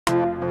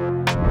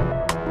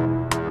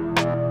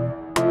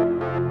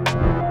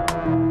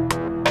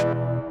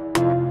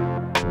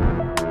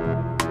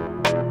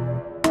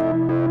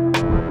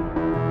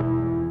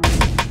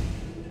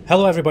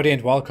Hello everybody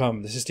and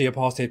welcome. This is the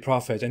Apostate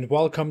Prophet and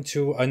welcome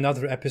to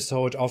another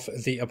episode of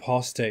the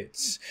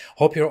Apostates.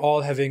 Hope you're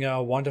all having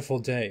a wonderful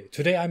day.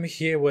 Today I'm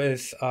here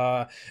with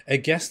a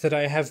guest that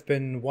I have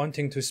been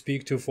wanting to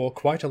speak to for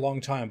quite a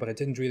long time, but I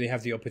didn't really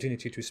have the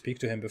opportunity to speak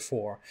to him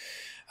before.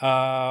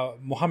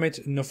 Mohammed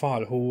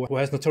Nofal, who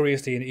has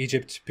notoriously in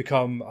Egypt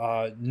become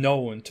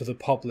known to the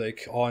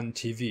public on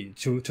TV.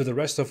 To the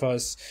rest of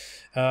us,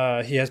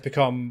 he has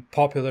become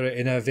popular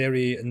in a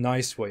very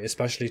nice way,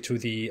 especially to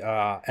the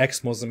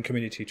ex-Muslim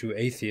community, to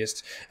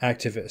atheist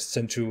activists,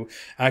 and to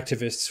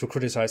activists who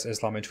criticize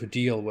Islam and who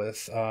deal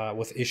with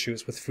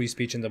issues with free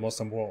speech in the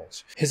Muslim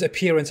world. His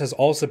appearance has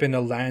also been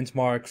a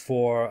landmark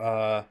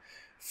for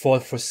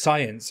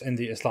science in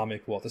the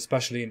Islamic world,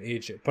 especially in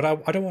Egypt. But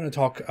I don't want to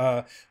talk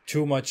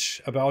too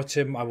much about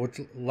him. I would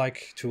like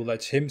to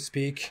let him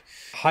speak.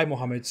 Hi,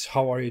 Mohammed.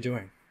 How are you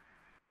doing?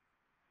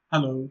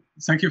 Hello.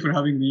 Thank you for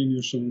having me in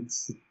your show.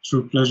 It's a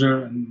true pleasure,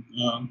 and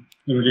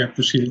I really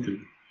appreciate it.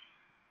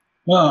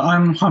 Well,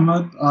 I'm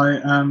Mohammed. I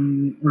am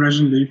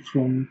originally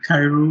from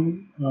Cairo.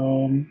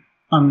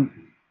 I'm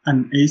an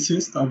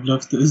atheist. I've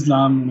left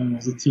Islam when I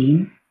was a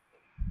teen.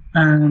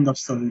 And I've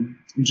studied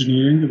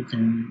engineering. I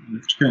became an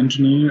electrical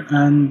engineer.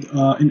 And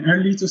in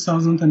early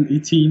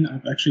 2018,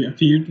 I've actually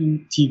appeared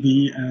on TV,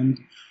 and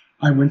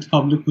I went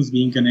public with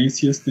being an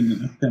atheist in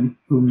an attempt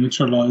to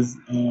neutralize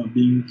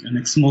being an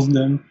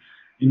ex-Muslim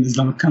in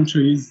Islamic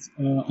countries.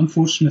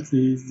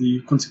 Unfortunately,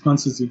 the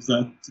consequences of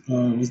that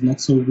was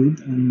not so good,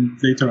 and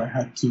later I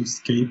had to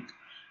escape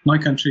my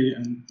country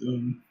and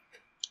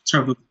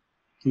travel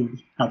to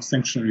have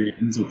sanctuary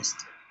in the West.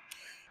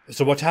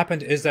 So what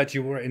happened is that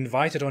you were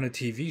invited on a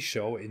TV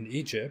show in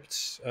Egypt.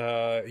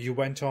 You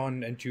went on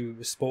and you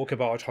spoke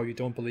about how you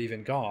don't believe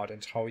in God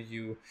and how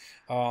you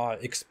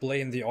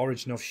explain the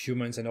origin of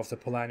humans and of the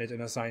planet in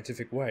a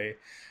scientific way.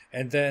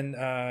 And then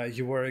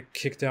you were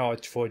kicked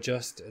out for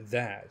just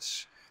that.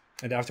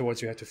 And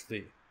afterwards you had to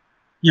flee.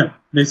 Yeah,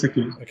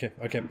 basically.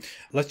 Okay.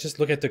 Let's just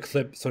look at the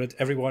clip so that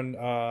everyone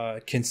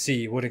can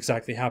see what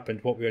exactly happened,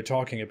 what we are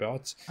talking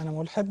about. أنا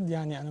ملحد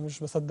يعني أنا مش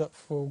بصدق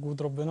في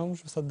وجود ربنا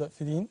ومش بصدق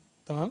في دين.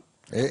 تمام؟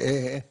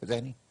 ايه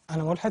تاني؟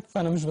 أنا ملحد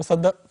فأنا مش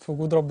بصدق في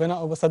وجود ربنا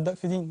أو بصدق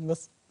في دين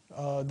بس.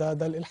 ده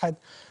الإلحاد.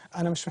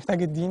 أنا مش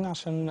محتاج الدين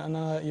عشان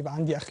أنا يبقى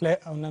عندي أخلاق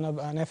أو إن أنا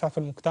أبقى نافع في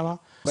المجتمع.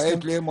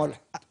 بقيت ليه ملحد؟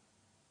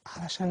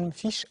 علشان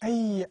مفيش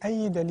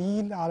أي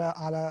دليل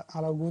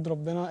على وجود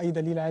ربنا، أي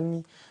دليل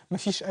علمي،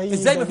 مفيش أي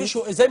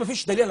ازاي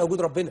مفيش دليل على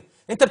وجود ربنا؟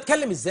 أنت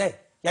بتتكلم ازاي؟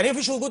 يعني ايه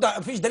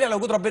مفيش دليل على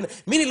وجود ربنا؟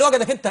 مين اللي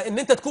وجدك أنت إن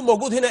أنت تكون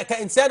موجود هنا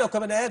كإنسان أو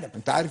كبني آدم؟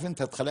 أنت عارف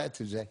أنت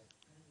اتخلقت ازاي؟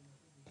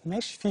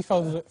 ماشي، في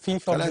فرضيات.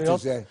 اتخلقت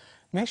ازاي؟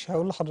 ماشي،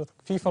 هقول لحضرتك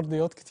في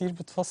فرضيات كتير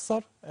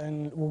بتفسر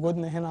ان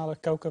وجودنا هنا على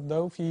الكوكب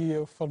ده،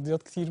 وفي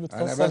فرضيات كتير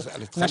بتفسر انا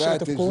بسأل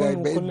اتخلقت ازاي؟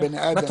 بقيت بني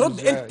ادم ما ترد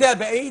ازاي؟ انت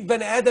بقيت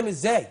بني ادم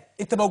ازاي؟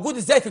 انت موجود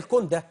ازاي في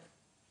الكون ده؟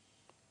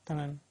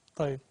 تمام.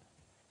 طيب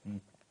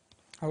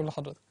هقول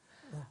لحضرتك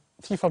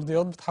في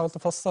فرضيات بتحاول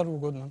تفسر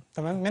وجودنا،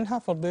 تمام؟ منها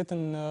فرضية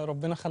ان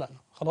ربنا خلقنا،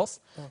 خلاص؟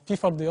 في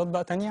فرضيات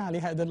بقى تانية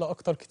عليها ادلة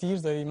اكتر كتير،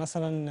 زي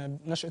مثلا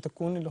نشأة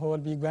الكون اللي هو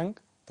البيج بانج،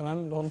 تمام؟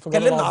 اللي هو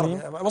الانفجار العظيم.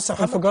 بص يا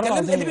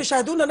محمد، اللي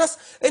بيشاهدونا ناس،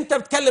 انت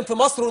بتتكلم في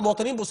مصر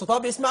والمواطنين بسطاء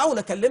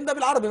بيسمعونا، كلمنا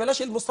بالعربي،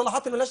 بلاش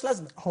المصطلحات اللي ملهاش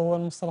لازمه. هو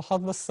المصطلحات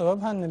بس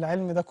سببها ان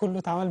العلم ده كله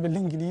اتعمل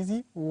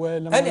بالانجليزي،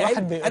 ولما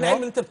الواحد انا علم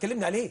اللي انت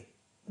بتكلمني عليه.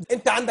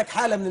 انت عندك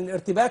حاله من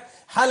الارتباك،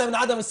 حاله من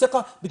عدم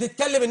الثقه،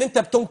 بتتكلم ان انت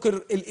بتنكر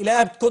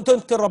الاله،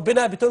 بتنكر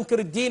ربنا، بتنكر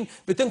الدين،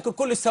 بتنكر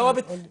كل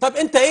الثوابت. طب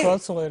انت ايه؟ سؤال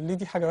صغير، ليه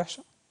دي حاجه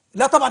وحشه؟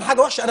 لا طبعا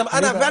حاجه وحشه.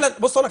 انا فعلا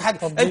بص اقول لك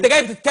حاجه، انت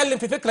جاي بتتكلم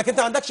في فكرك، انت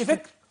ما عندكش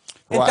فكر،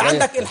 انت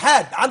عندك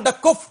الحاد، عندك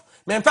كفر.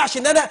 ما ينفعش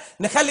ان انا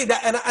نخلي ده.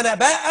 انا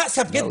بقى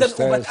اسف جدا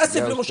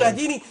وبتاسف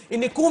لمشاهديني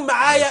ان يكون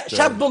معايا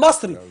شاب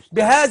مصري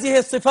بهذه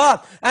الصفات.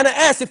 انا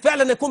اسف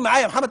فعلا ان يكون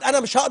معايا محمد. انا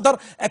مش هقدر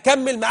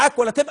اكمل معاك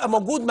ولا تبقى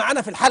موجود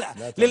معانا في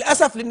الحلقه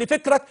للاسف، لان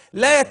فكرك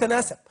لا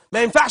يتناسب.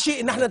 ما ينفعش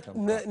ان احنا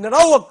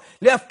نروج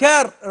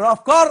لافكار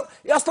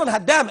اصلا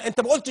هدامه. انت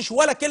ما قلتش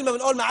ولا كلمه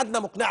من اول ما قعدنا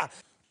مقنعه.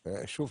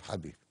 شوف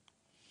حبيبي،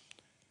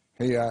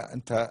 هي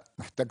انت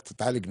محتاج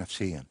تتعالج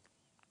نفسيا.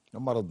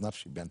 مرض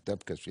نفسي بينتاب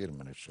كثير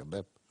من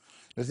الشباب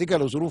نتيجة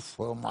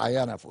لظروف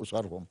معينة في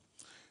أسرهم،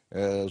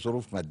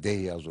 ظروف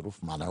مادية،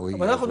 ظروف معنوية.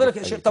 طب ناخد بالك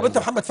يا شيخ. طب أنت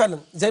محمد فعلا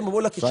زي ما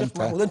بقول لك الشيخ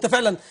محمود، أنت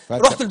فعلا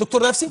رحت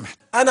لدكتور نفسي؟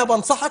 أنا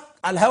بنصحك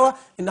على الهوا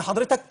إن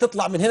حضرتك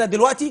تطلع من هنا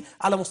دلوقتي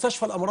على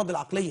مستشفى الأمراض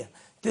العقلية،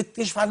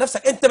 تكشف عن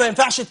نفسك. أنت ما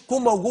ينفعش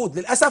تكون موجود،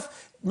 للأسف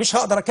مش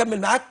هقدر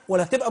أكمل معاك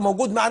ولا هتبقى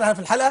موجود معنا في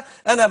الحلقة.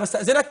 أنا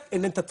بستأذنك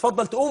إن أنت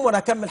تفضل تقوم وأنا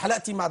هكمل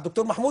حلقتي مع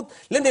الدكتور محمود،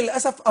 لأن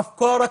للأسف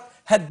أفكارك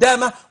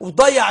هدامة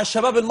وتضيع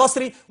الشباب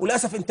المصري،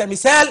 وللأسف أنت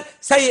مثال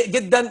سيء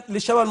جدا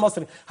للشباب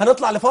المصري.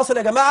 هنطلع لفاصل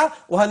يا جماعة،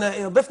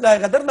 وضيفنا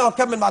هيغادرنا،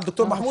 وهكمل مع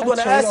الدكتور محمود.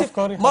 وأنا آسف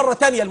مرة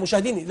تانية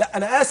لمشاهديني، لا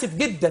أنا آسف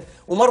جدا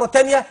ومرة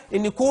تانية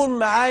إن يكون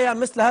معايا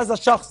مثل هذا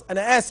الشخص.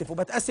 أنا آسف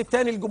وبتأسف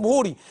تاني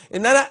لجمهوري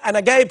إن أنا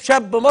جايب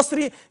شاب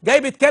مصري جاي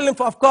بيتكلم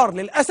في أفكار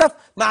للأسف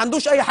ما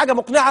عندوش أي حاجة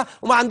مقنعة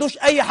وما عندوش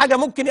اي حاجه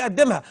ممكن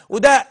يقدمها،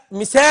 وده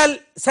مثال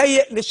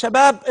سيء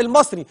للشباب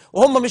المصري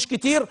وهم مش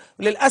كتير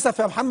للاسف.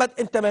 يا محمد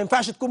انت ما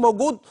ينفعش تكون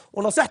موجود،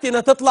 ونصيحتي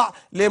انها تطلع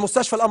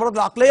لمستشفى الامراض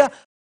العقليه.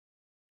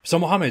 So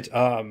Mohammed,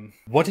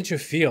 what did you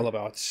feel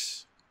about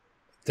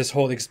this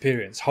whole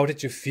experience? How did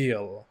you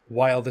feel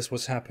while this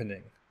was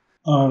happening?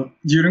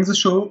 During the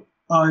show,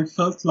 I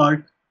felt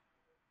like,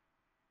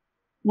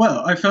 well,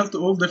 I felt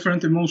all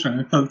different emotions.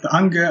 I felt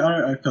anger,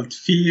 I felt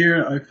fear,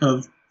 I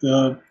felt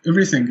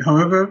everything.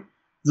 However,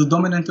 the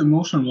dominant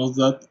emotion was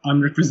that I'm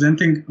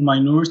representing a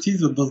minority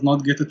that does not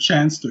get a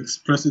chance to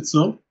express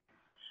itself.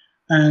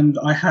 And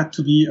I had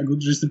to be a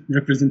good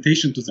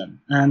representation to them.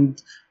 And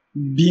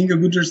being a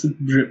good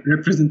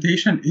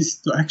representation is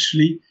to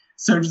actually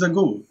serve the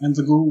goal. And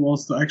the goal was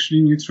to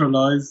actually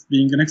neutralize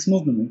being an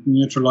ex-Muslim,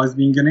 neutralize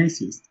being an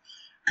atheist.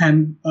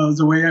 And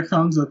the way I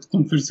found that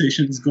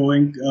conversation is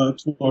going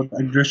toward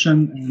aggression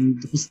and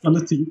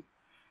hostility,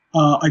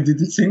 I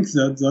didn't think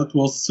that that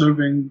was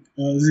serving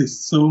this.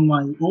 So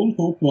my whole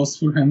hope was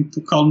for him to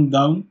calm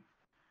down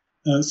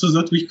so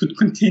that we could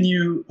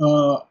continue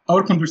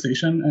our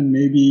conversation, and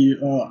maybe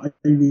I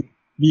would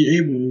be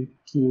able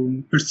to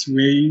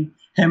persuade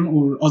him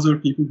or other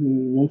people who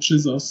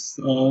watches us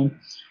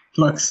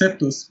to accept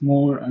us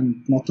more and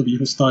not to be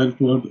hostile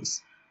toward us.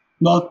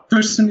 But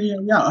personally,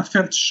 yeah, I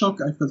felt shock.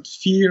 I felt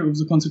fear of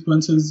the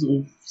consequences of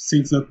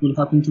things that will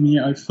happen to me.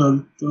 I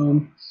felt,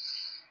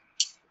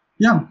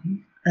 yeah.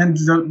 And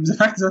the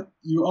fact that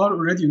you are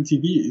already on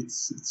TV,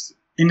 it's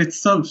in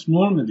itself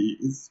normally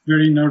is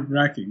very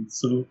nerve-wracking.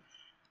 So,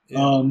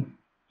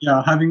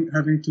 yeah,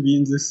 having to be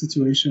in this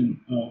situation,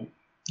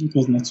 it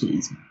was not so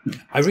easy. Yeah.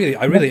 I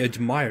really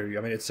admire you.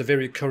 I mean, it's a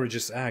very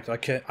courageous act.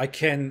 I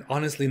can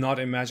honestly not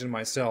imagine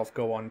myself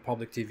go on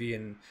public TV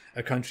in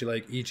a country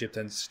like Egypt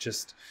and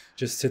just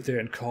sit there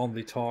and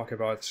calmly talk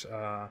about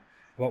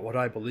what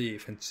I believe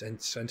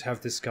and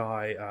have this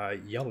guy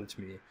yell at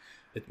me.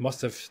 It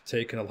must have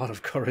taken a lot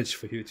of courage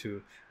for you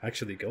to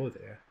actually go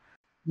there.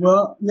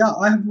 Well, yeah,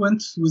 I have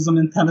went with the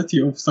mentality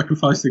of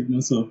sacrificing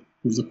myself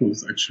for the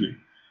cause, actually.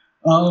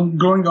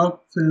 Growing up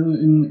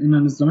in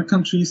an Islamic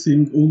country,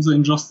 seeing all the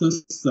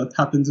injustice that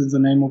happens in the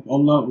name of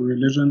Allah or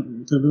religion or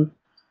whatever,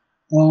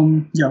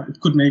 yeah, it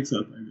could make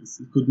that, I guess.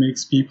 It could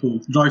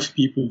drive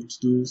people to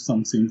do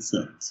some things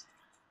that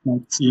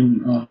might seem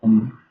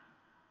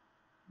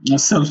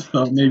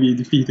maybe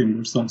defeating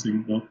or something,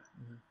 but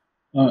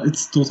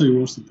it's totally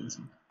worth it, I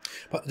think.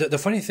 But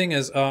the funny thing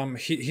is,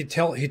 he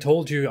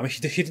told you. I mean,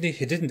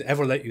 he didn't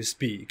ever let you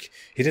speak.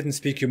 He didn't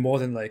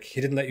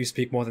let you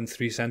speak more than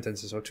 3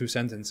 sentences or 2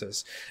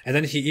 sentences. And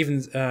then he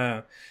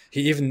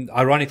even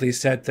ironically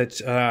said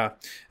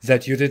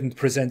that you didn't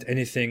present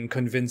anything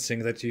convincing,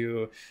 that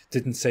you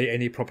didn't say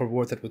any proper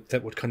word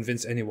that would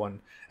convince anyone.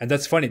 And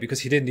that's funny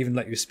because he didn't even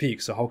let you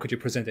speak. So how could you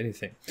present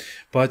anything?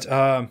 But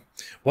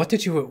what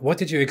did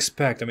you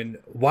expect? I mean,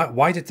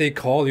 why did they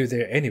call you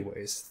there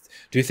anyways?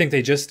 Do you think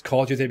they just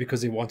called you there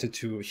because they wanted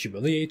to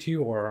humiliate you,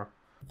 or?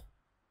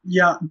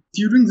 Yeah,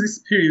 during this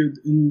period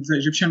in the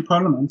Egyptian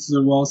parliament,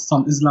 there was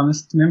some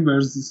Islamist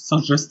members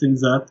suggesting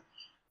that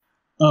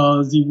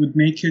they would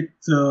make it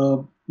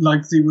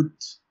like they would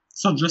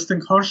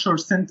suggesting harsher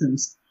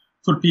sentence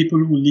for people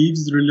who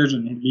leaves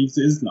religion or leaves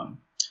Islam.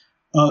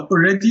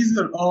 Already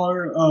there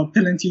are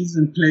penalties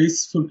in place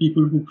for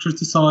people who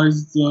criticize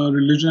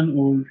religion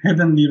or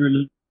heavenly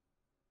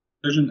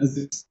religion, as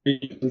they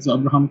say, as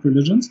Abrahamic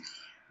religions.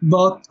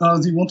 But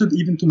they wanted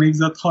even to make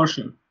that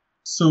harsher.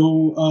 So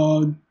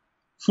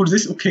for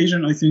this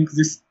occasion, I think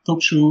this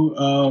talk show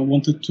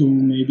wanted to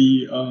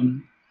maybe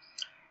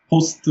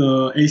host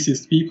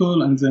atheist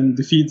people and then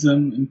defeat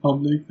them in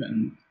public.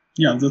 And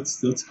yeah,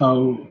 that's how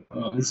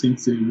I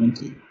think they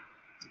wanted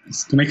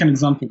to make an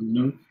example,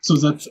 so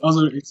that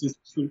other atheist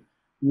people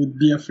would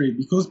be afraid.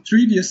 Because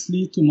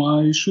previously to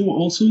my show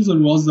also, there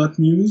was that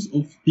news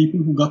of people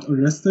who got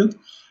arrested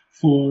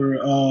for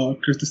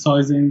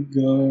criticizing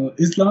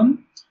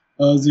Islam.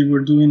 They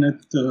were doing it,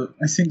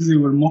 I think they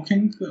were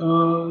mocking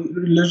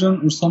religion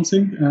or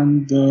something,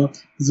 and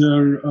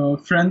their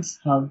friends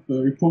have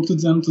reported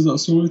them to the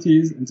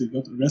authorities, and they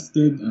got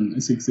arrested, and I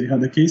think they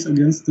had a case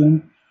against them.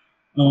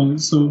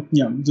 So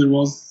yeah, there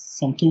was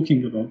some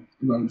talking about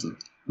that.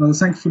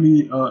 Thankfully,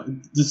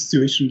 the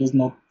situation does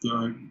not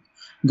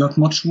got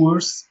much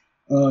worse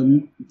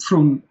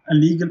from a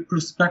legal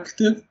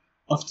perspective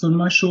after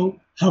my show.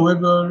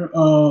 However,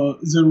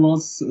 there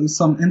was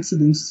some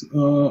incidents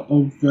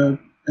of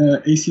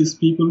atheist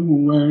people who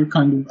were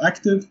kind of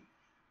active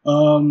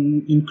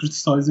in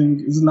criticizing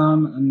Islam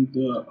and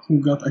who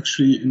got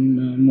actually in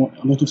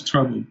a lot of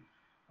trouble.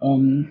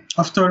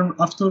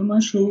 After my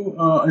show,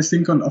 I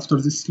think, and after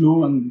this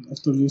law and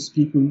after those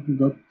people who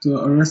got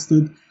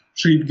arrested,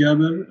 Sharif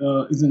Gaber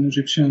is an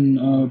Egyptian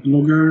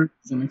blogger,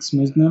 he's an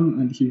ex-Muslim,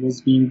 and he was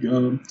being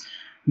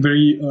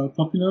very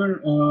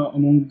popular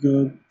among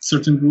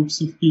certain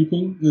groups of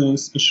people,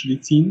 especially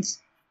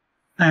teens.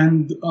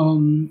 And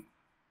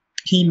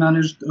he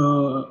managed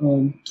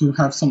to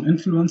have some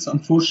influence.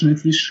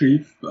 Unfortunately,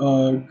 Sharif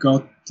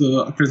got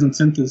a prison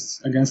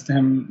sentence against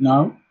him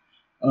now.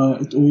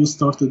 It all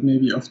started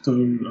maybe after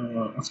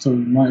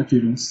my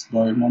appearance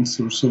by months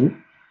or so.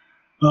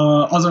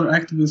 Other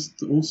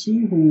activists also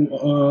who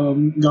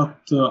got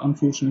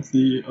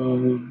unfortunately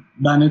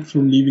banned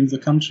from leaving the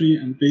country,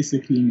 and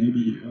basically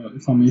maybe,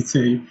 if I may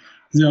say,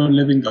 they are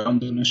living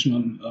under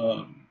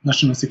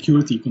national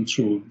security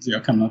control. They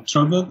cannot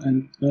travel,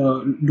 and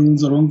doing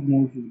the wrong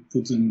move would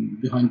put them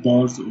behind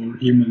bars or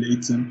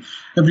humiliate them.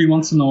 Every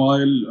once in a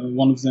while,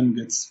 one of them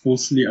gets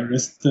falsely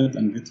arrested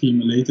and get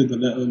humiliated a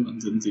little, and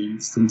then they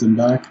send them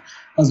back.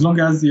 As long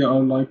as they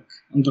are like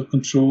under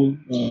control,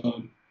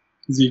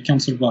 they can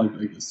survive,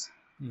 I guess.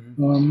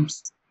 Mm-hmm.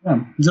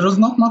 Yeah. There was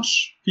not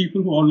much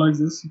people who are like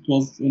this. It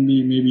was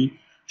only maybe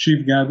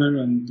Chief Gather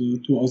and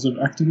two other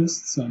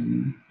activists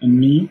and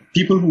me.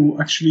 People who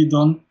actually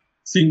done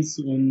things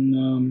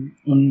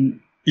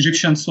on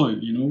Egyptian soil,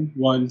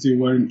 while they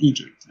were in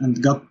Egypt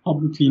and got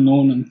publicly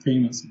known and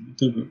famous and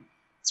whatever.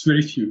 It's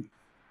very few.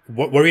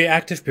 Were you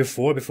active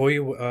before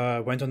you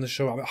went on the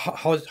show? I mean,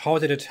 how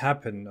did it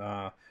happen?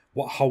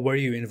 How were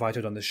you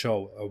invited on the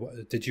show?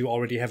 Did you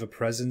already have a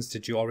presence?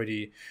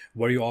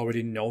 Were you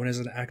already known as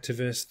an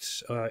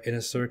activist in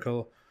a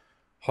circle?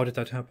 How did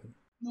that happen?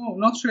 No,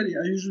 not really.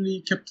 I usually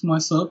kept to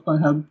myself. I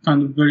had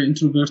kind of very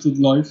introverted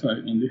life.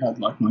 I only had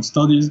like my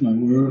studies, my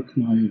work,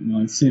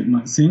 my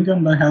thing,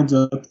 and I had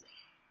a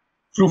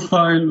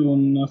profile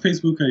on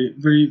Facebook, a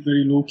very,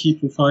 very low-key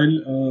profile.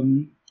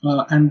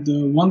 And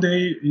one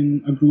day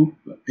in a group,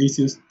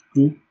 atheist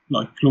group,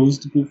 like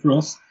closed group for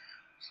us,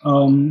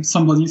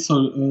 somebody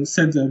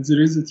said that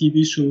there is a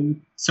TV show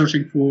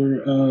searching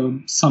for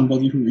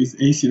somebody who is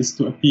atheist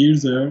to appear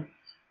there.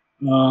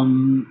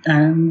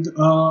 And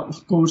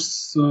of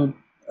course,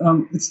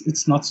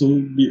 it's not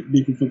so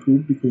big of a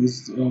group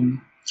because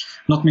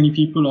not many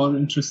people are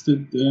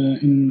interested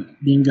in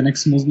being an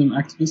ex-Muslim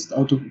activist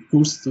out of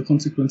course, the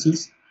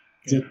consequences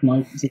that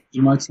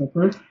they might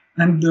suffer.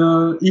 And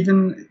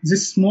even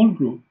this small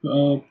group,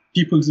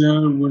 people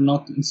there were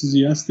not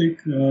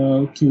enthusiastic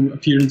to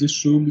appear in this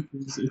show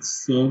because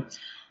it's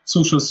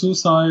social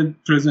suicide,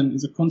 prison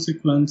is a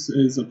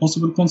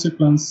possible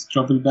consequence,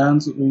 travel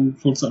bans or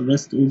false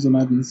arrest, all the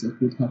madness that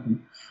would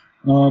happen.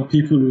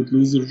 People would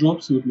lose their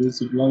jobs, would lose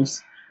their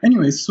lives.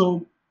 Anyway,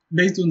 so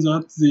based on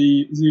that,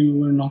 they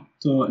were not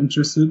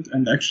interested,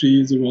 and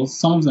actually there was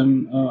some of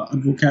them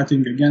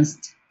advocating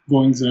against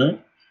going there.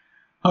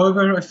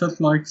 However, I felt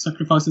like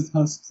sacrifices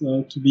have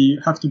to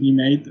be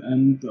made,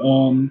 and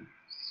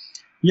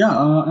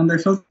and I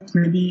felt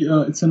maybe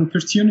it's an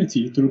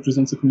opportunity to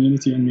represent the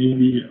community and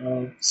maybe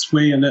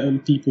sway a little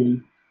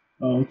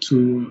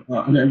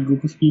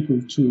group of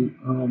people to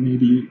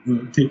maybe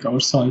take our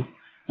side.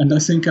 And I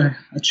think I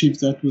achieved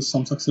that with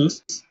some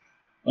success.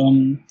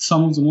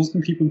 Some of the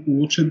Muslim people who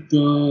watched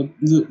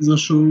the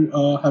show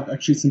have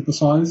actually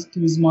sympathized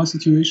with my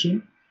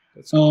situation.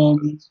 That's cool.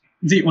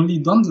 They only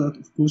done that,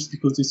 of course,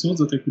 because they saw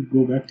that I could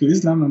go back to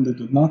Islam and I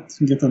did not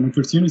get an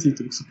opportunity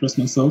to express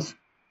myself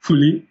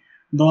fully.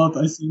 But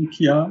I think,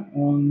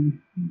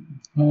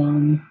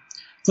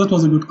 that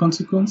was a good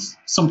consequence.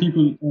 Some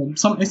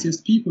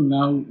atheist people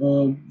now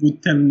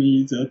would tell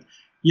me that,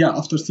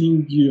 after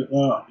seeing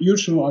your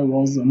show, I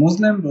was a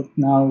Muslim, but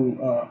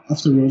now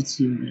afterwards,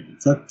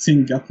 that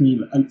thing got me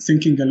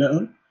thinking a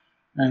little,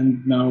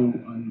 and now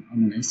I'm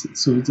an atheist.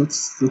 So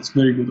that's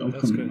very good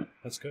outcome.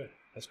 That's good.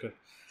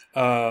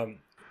 I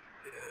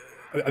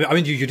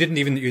mean, you didn't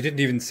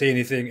even say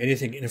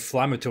anything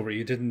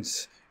inflammatory.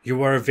 You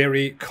were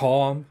very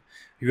calm.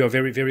 You were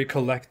very, very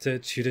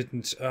collected. You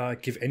didn't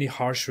give any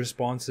harsh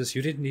responses.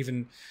 You didn't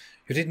even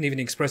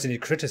express any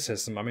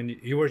criticism. I mean,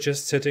 you were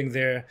just sitting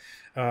there.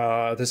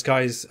 This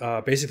guy's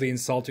basically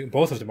insulting.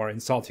 Both of them are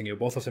insulting you.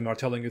 Both of them are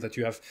telling you that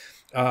you have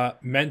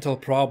mental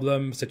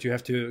problems, that you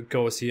have to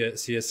go see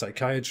a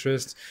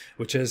psychiatrist,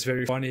 which is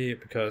very funny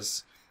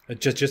because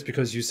just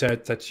because you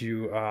said that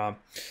you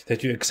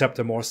accept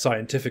a more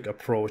scientific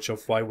approach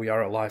of why we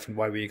are alive and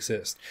why we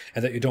exist,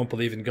 and that you don't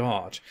believe in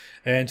God,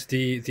 and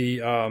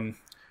the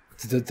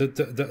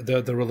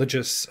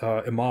religious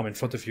imam in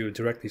front of you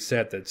directly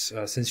said that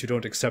since you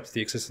don't accept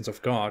the existence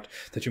of God,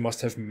 that you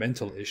must have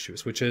mental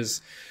issues, which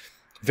is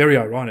very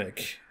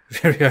ironic,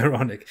 very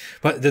ironic.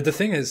 But the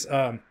thing is,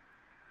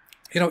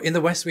 in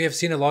the West, we have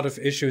seen a lot of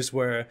issues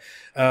where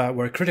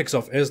critics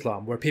of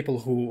Islam, where people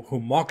who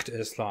mocked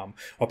Islam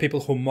or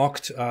people who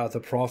mocked the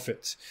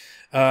Prophet,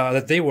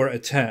 that they were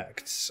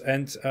attacked.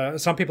 And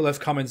some people have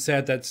come and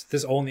said that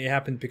this only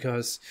happened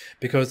because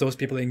those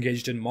people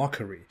engaged in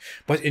mockery.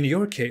 But in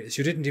your case,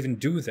 you didn't even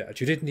do that.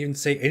 You didn't even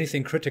say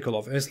anything critical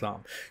of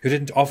Islam. You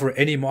didn't offer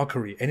any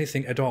mockery,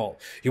 anything at all.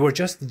 You were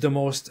just the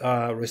most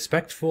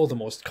respectful, the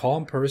most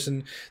calm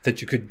person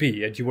that you could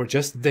be. And you were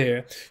just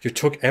there. You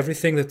took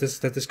everything that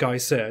this guy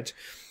said.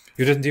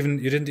 You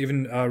didn't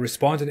even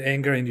respond in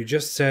anger, and you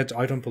just said,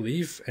 "I don't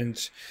believe."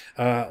 And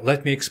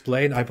let me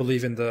explain. I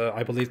believe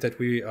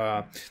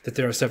that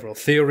there are several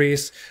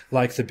theories,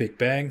 like the Big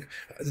Bang.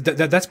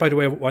 That's, by the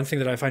way, one thing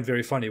that I find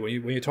very funny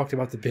when you talked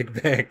about the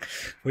Big Bang,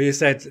 when you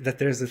said that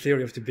there's a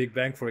theory of the Big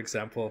Bang, for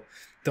example.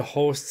 The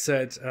host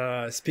said,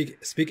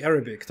 "Speak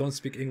Arabic, don't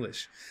speak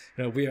English."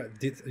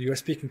 You are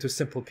speaking to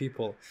simple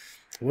people.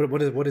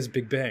 What is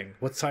Big Bang?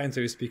 What science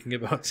are you speaking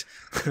about?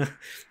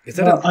 Is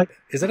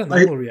that a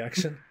normal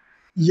reaction?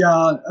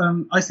 Yeah,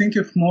 I think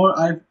if more,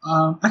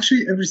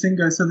 actually everything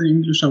I said in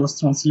English I was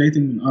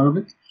translating in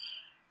Arabic,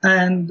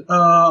 and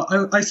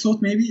I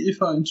thought maybe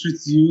if I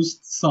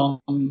introduced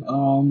some,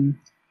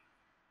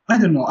 I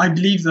don't know. I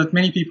believe that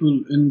many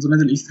people in the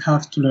Middle East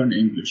have to learn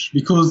English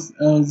because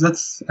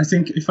I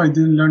think if I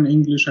didn't learn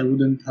English, I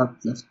wouldn't have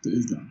left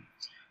Islam,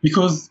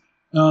 because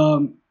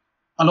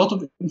a lot of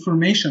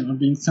information are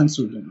being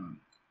censored in Arabic.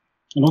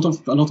 A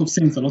lot of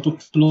things, a lot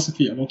of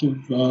philosophy, a lot of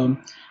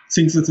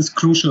things that is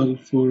crucial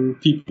for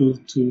people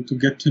to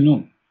get to know.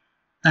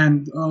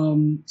 And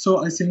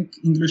so I think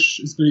English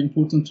is very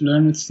important to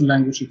learn. It's the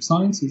language of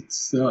science.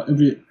 It's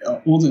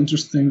all the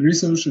interesting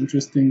research,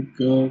 interesting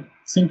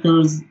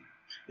thinkers.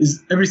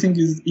 Everything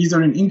is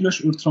either in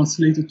English or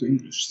translated to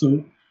English.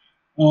 So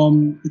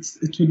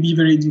it will be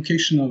very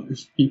educational if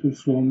people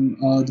from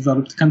a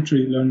developed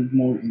country learn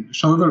more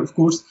English. However, of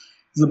course,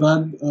 the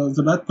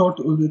bad part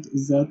of it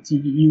is that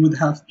you would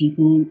have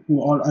people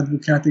who are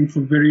advocating for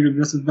very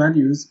regressive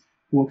values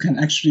who can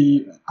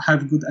actually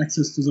have good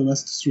access to the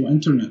West through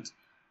internet,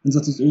 and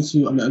that is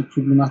also a little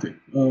problematic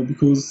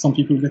because some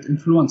people get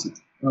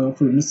influenced.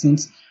 For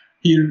instance,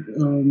 here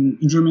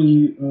in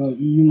Germany,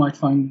 you might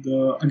find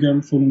a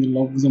girl falling in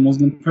love with a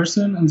Muslim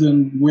person and then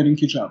wearing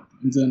hijab,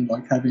 and then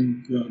having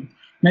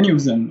many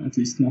of them, at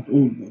least not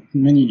all, but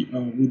many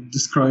would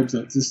describe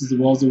that this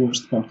was the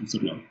worst part of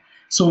their life.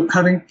 So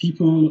having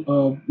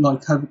people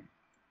have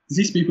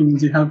these people, when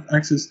they have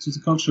access to the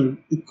culture,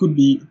 it could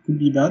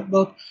be bad.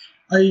 But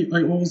I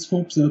always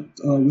hope that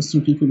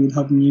Western people would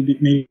have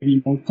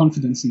maybe more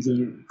confidence in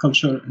their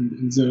culture and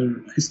in their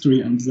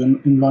history and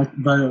then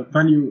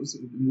values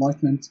of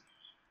enlightenment,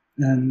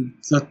 and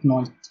that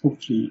might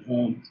hopefully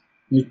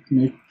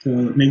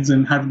make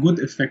them have good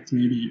effect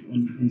maybe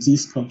on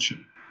this culture.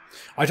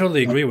 I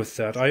totally agree with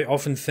that. I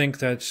often think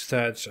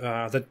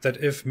that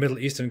if Middle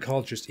Eastern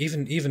cultures,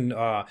 even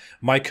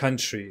my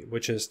country,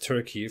 which is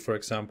Turkey, for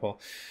example,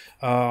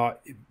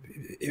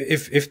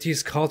 if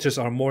these cultures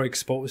are more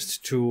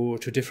exposed to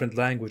different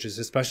languages,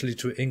 especially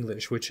to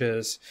English, which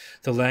is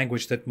the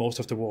language that most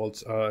of the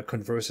world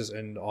converses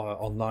in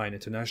online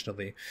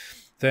internationally,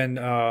 then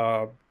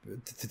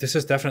this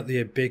is definitely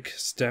a big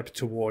step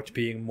toward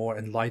being more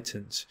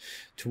enlightened,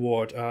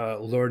 toward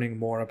learning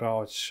more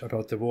about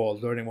the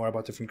world, learning more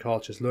about different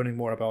cultures, learning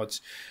more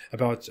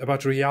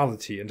about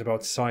reality and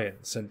about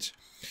science. And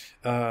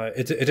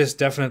it is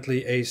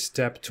definitely a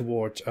step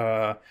toward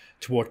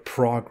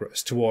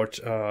progress, toward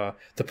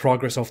the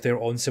progress of their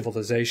own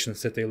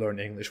civilizations that they learn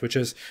English, which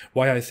is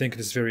why I think it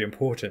is very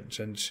important,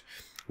 and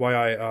why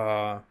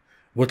I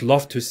would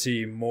love to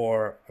see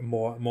more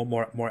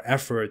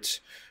effort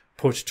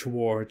put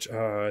toward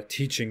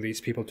teaching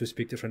these people to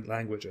speak different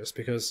languages,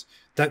 because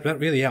that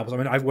really helps. I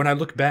mean, when I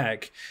look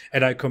back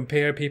and I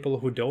compare people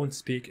who don't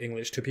speak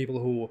English to people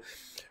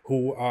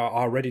who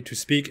are ready to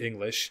speak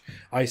English,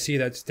 I see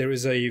that there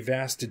is a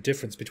vast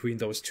difference between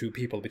those two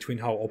people, between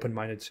how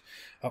open-minded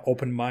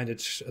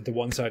the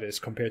one side is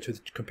compared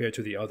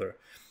to the other.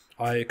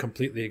 I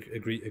completely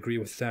agree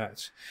with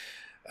that.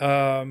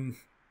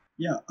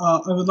 Yeah,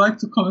 I would like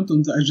to comment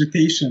on the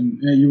agitation.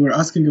 You were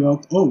asking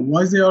about,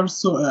 why they are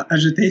so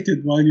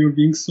agitated while you're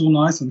being so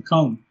nice and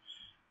calm.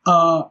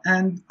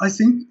 And I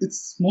think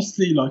it's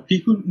mostly like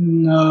people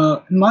in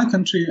my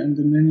country and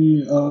in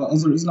many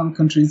other Islamic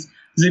countries,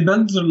 they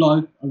build their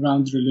life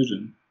around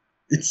religion.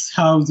 It's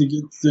how they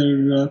get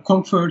their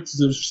comfort,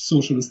 their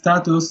social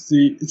status,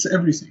 it's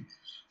everything.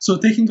 So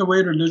taking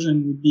away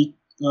religion would be,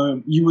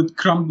 you would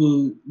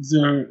crumble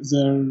their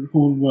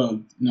whole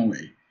world in a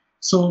way.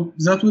 So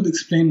that would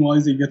explain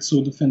why they get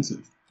so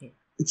defensive. Yeah.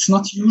 It's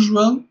not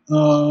usual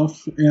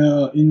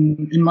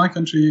in my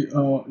country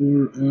or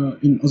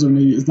in other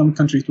maybe Islamic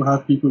countries to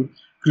have people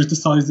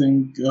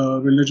criticizing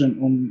religion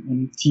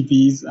on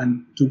TVs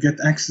and to get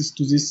access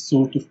to this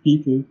sort of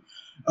people.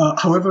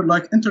 However,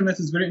 internet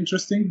is very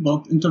interesting,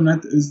 but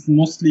internet is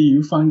mostly,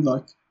 you find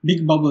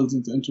big bubbles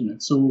in the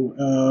internet. So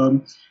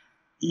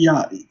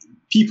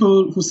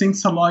people who think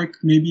alike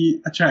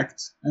maybe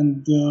attract,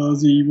 and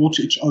they watch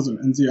each other,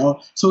 and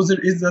so there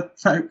is that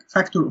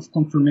factor of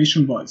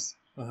confirmation bias.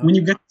 Uh-huh. When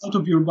you get out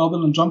of your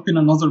bubble and jump in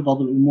another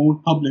bubble or more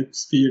public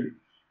sphere,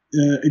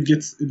 it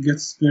gets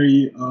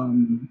very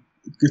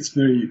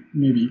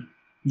maybe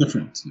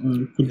different.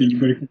 It could be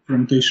very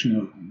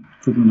confrontational and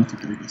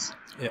problematic, I guess.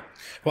 Yeah.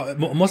 Well,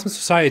 Muslim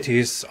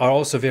societies are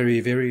also very,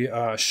 very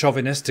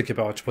chauvinistic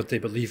about what they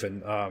believe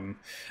in.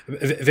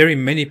 Very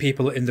many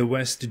people in the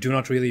West do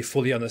not really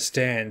fully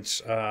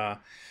understand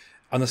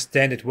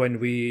understand it when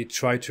we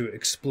try to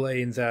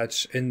explain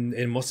that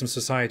in Muslim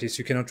societies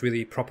you cannot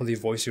really properly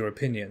voice your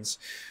opinions.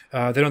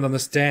 They don't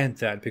understand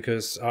that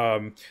because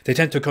they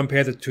tend to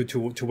compare that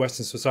to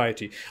Western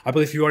society. I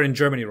believe you are in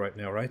Germany right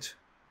now, right?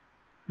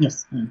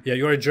 Yes. Yeah,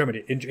 you are in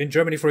Germany. In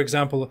Germany, for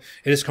example,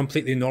 it is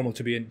completely normal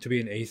to be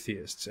an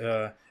atheist.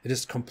 It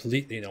is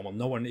completely normal.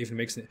 No one even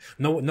makes it.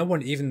 No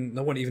one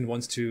even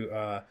wants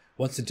to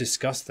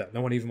discuss that.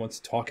 No one even wants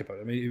to talk about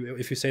it. I mean,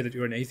 if you say that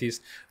you're an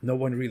atheist, no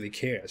one really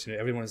cares. You know,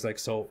 everyone is like,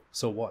 so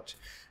what?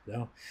 You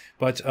know?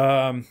 But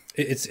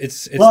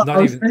it's well,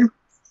 not even.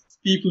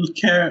 People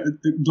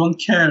don't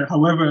care.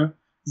 However,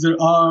 there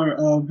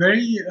are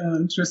very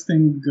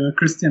interesting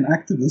Christian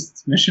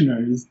activists,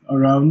 missionaries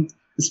around,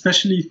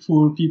 especially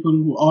for people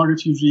who are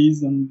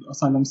refugees and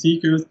asylum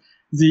seekers.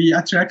 They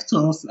attract to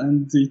us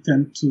and they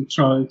tend to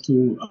try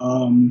to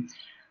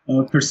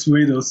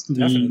persuade us to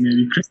be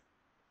maybe Christian.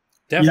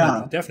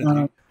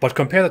 Definitely. But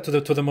compare that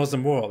to the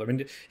Muslim world. I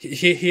mean,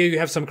 here you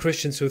have some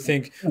Christians who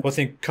think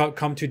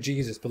come to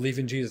Jesus, believe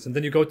in Jesus, and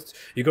then you go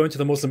into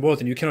the Muslim world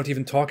and you cannot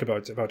even talk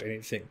about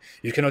anything.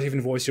 You cannot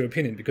even voice your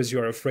opinion because you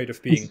are afraid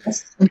of being. The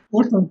most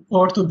important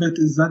part of it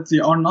is that they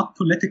are not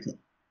political,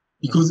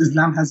 because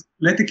Islam has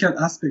political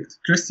aspect.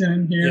 Christian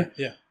in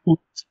here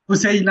who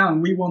say, no,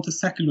 we want a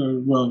secular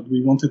world.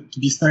 We want it to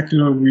be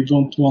secular. We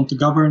don't want to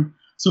govern.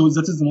 So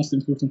that is the most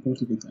important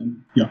part of it,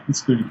 and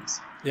it's very nice.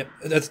 Yeah,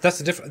 that's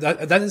the difference.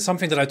 That is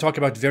something that I talk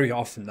about very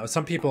often. Now,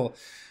 some people,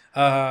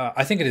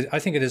 I think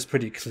it is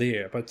pretty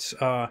clear, but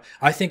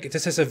I think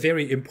this is a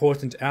very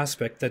important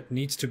aspect that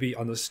needs to be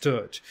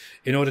understood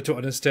in order to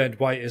understand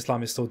why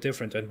Islam is so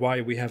different and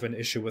why we have an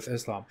issue with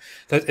Islam.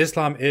 That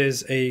Islam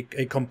is a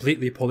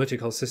completely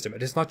political system.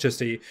 It is not just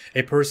a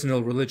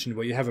personal religion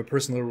where you have a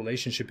personal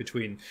relationship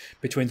between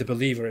the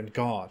believer and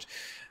God.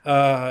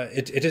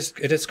 It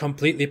is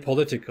completely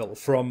political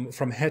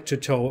from head to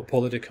toe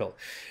political.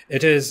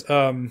 It is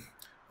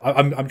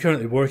I'm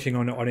currently working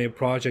on a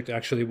project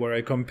actually where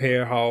I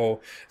compare how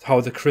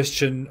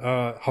Christian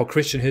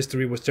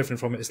history was different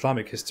from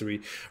Islamic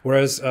history,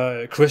 whereas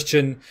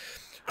Christian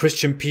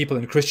people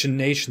and Christian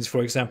nations,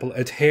 for example,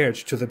 adhered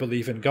to the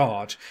belief in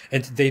God,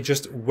 and they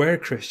just were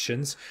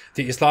Christians.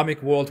 The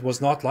Islamic world was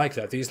not like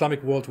that. The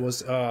Islamic world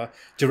was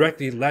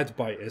directly led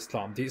by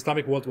Islam. The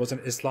Islamic world was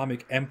an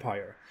Islamic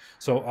empire.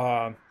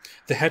 So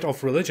the head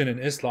of religion in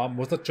Islam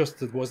was not just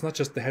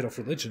the head of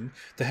religion.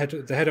 The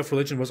head of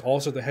religion was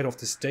also the head of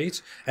the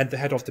state and the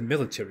head of the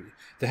military,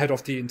 the head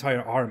of the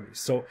entire army.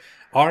 So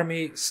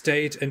army,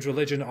 state, and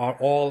religion are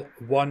all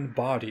one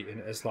body in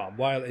Islam,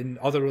 while in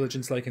other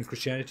religions, like in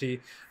Christianity,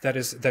 that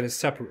is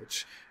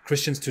separate.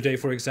 Christians today,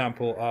 for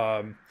example,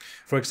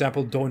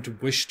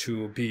 don't wish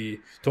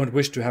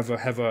to have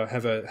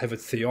a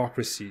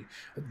theocracy.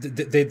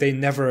 They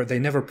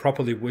never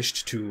properly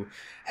wished to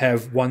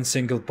have one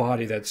single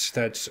body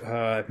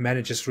that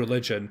manages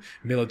religion,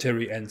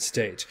 military, and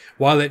state.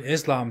 While in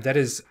Islam, that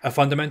is a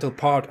fundamental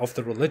part of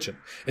the religion.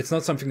 It's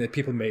not something that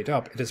people made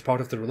up. It is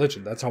part of the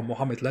religion. That's how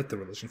Muhammad led the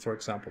religion, for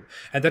example,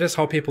 and that is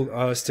how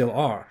people still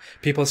are.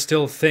 People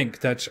still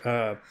think that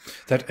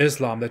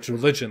Islam, that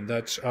religion,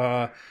 that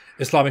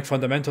Islamic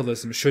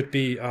fundamentalism should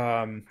be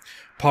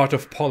part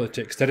of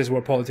politics. That is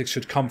where politics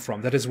should come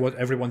from. That is what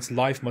everyone's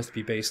life must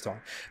be based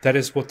on. That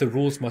is what the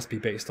rules must be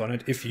based on.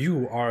 And if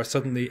you are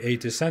suddenly a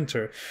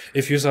dissenter,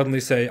 if you suddenly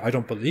say, I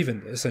don't believe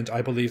in this, and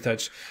I believe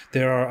that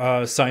there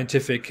are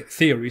scientific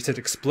theories that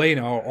explain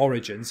our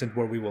origins and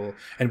where we will,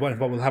 and what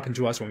will happen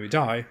to us when we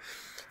die,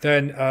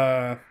 then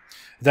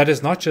that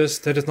is not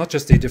just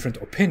a different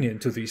opinion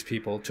to these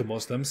people, to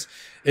Muslims.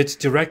 It is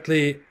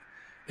directly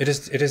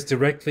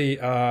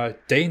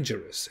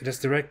dangerous. It is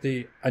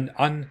directly an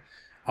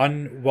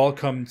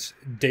unwelcomed,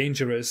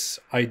 dangerous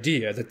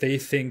idea that they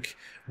think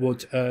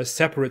would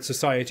separate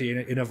society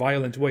in a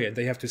violent way, and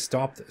they have to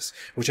stop this.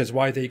 Which is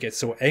why they get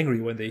so angry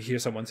when they hear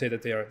someone say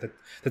that they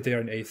are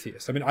an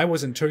atheist. I mean, I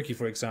was in Turkey,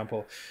 for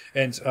example,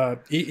 and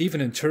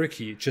even in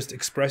Turkey, just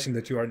expressing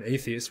that you are an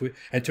atheist,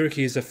 and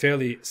Turkey is a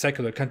fairly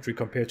secular country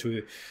compared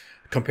to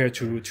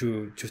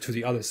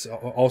the others,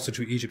 also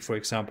to Egypt, for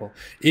example.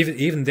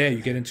 Even there,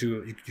 you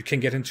can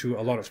get into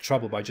a lot of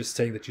trouble by just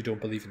saying that you don't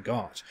believe in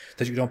God,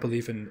 that you don't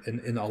believe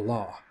in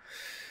Allah.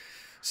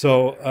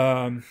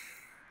 So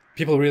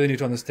people really need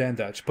to understand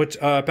that. But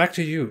back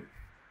to you,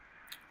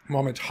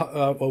 Mohammed.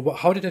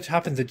 How did it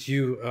happen that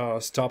you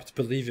stopped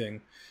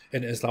believing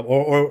in Islam,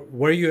 or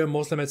were you a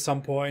Muslim at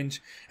some point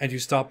and you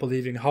stopped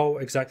believing? How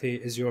exactly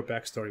is your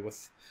backstory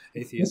with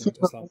atheism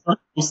and Islam?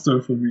 It's a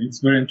story for me. It's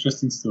a very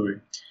interesting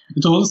story.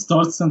 It all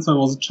starts since I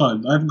was a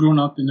child. I've grown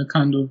up in a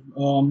kind of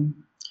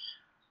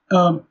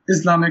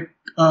Islamic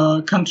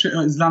country,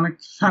 Islamic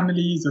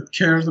family that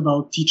cared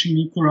about teaching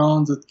me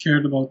Quran, that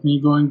cared about me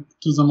going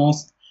to the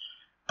mosque.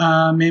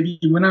 Maybe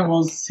when I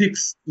was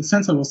 6,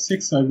 since I was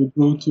 6, I would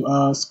go to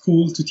a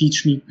school to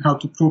teach me how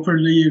to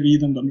properly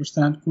read and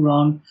understand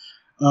Quran.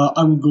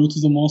 I would go to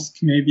the mosque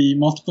maybe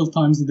multiple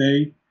times a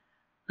day.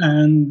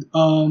 And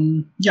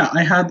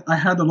I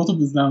had a lot of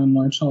Islam in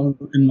my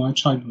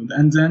childhood,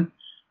 and then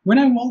When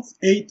I was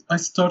 8, I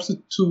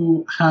started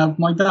to have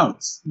my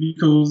doubts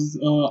because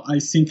I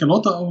think a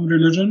lot of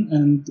religion,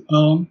 and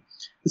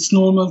it's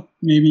normal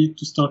maybe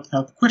to start to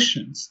have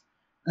questions.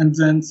 And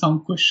then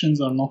some questions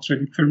are not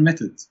really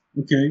permitted,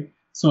 okay?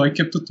 So I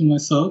kept it to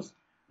myself.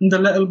 And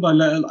little by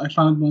little, I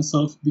found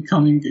myself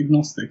becoming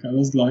agnostic. I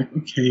was like,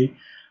 okay,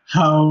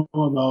 how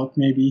about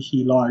maybe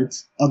he lied?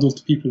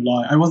 Adult people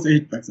lie. I was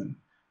 8 back then.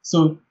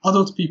 So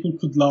adult people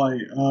could lie.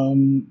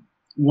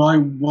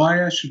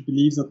 Why I should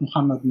believe that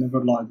Muhammad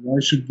never lied? Why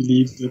I should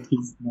believe that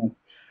he's not?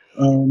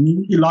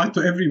 He lied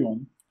to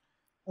everyone.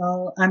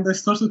 And I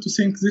started to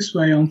think this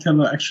way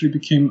until I actually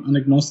became an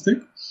agnostic.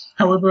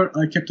 However,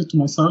 I kept it to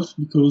myself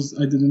because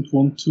I didn't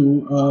want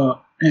to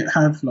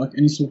have like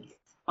any sort of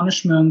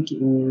punishment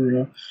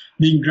or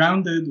being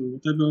grounded or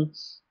whatever.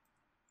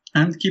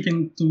 And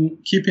keeping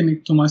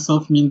it to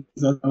myself means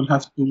that I will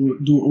have to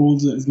do all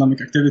the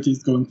Islamic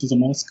activities, going to the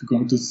mosque,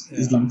 going to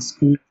Islamic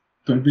school,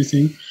 to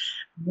everything.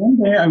 One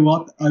day I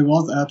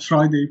was at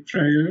Friday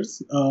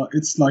prayers.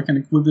 It's like an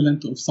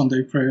equivalent of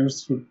Sunday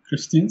prayers for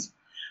Christians.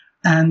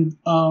 And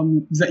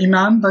the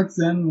Imam back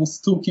then was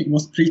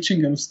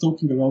preaching and was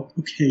talking about,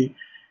 okay,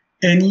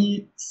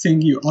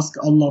 anything you ask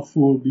Allah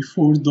for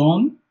before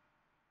dawn,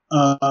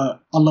 Allah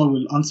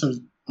will answer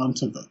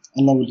that.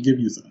 Allah will give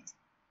you that.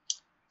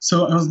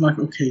 So I was like,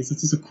 okay,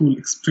 this is a cool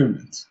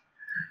experiment.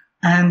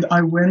 And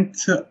I went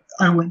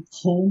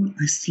home,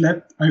 I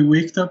slept, I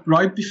waked up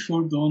right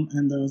before dawn,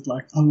 and I was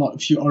like, Allah,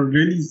 if you are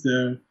really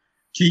there,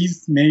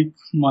 please make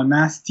my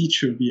math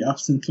teacher be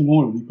absent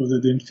tomorrow because I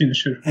didn't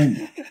finish her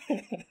homework.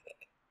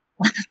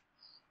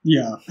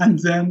 Yeah, and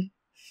then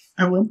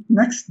I went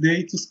next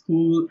day to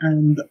school,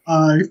 and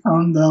I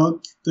found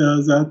out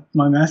that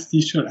my math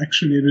teacher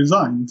actually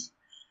resigned.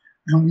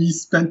 And we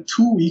spent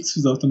 2 weeks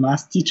without a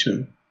math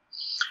teacher.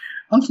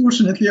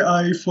 Unfortunately,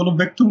 I fall a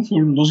victim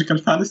for logical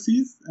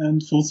fallacies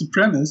and false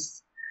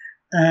premise.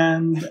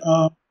 And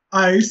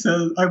I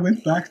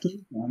went back to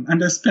Islam,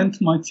 and I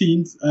spent my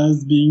teens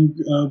as being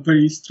a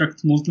very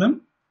strict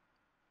Muslim.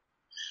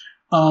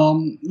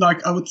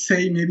 Like I would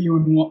say, maybe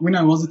when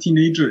I was a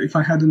teenager, if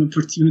I had an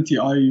opportunity,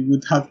 I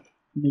would have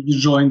maybe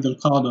joined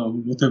Al-Qaeda or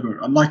whatever.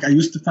 Like I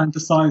used to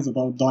fantasize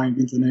about dying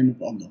in the name of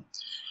Allah.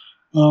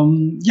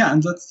 Yeah,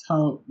 and that's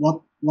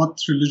what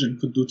religion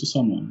could do to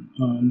someone.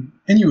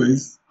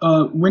 Anyways,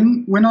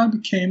 when I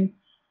became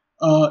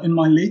in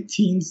my late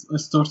teens, I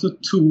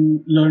started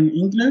to learn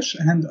English,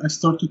 and I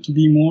started to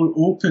be more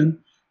open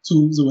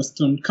to the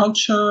Western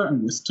culture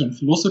and Western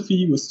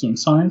philosophy, Western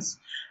science.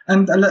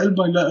 And little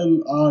by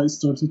little, I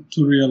started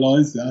to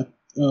realize that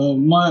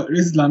my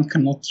Islam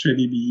cannot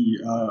really be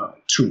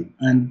true,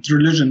 and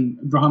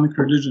Abrahamic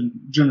religion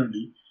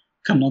generally,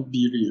 cannot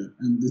be real,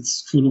 and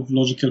it's full of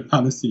logical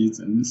fallacies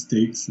and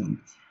mistakes.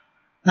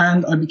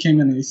 And I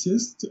became an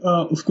atheist.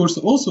 Of course,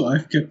 also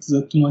I've kept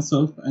that to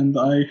myself, and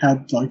I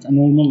had like a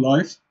normal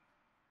life,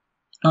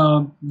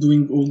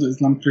 doing all the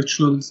Islamic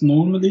rituals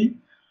normally,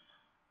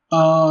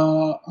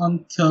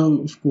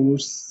 until, of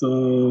course,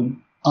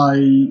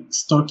 I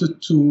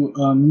started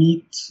to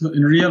meet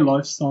in real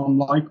life some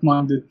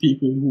like-minded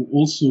people who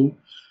also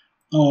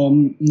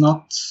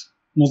not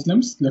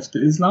Muslims, left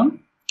Islam.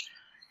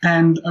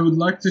 And I would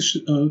like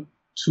to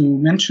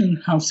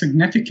mention how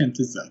significant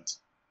is that.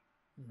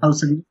 How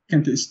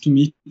significant it is to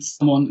meet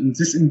someone in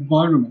this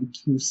environment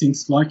who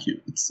thinks like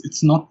you.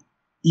 It's not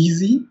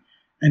easy,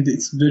 and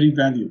it's very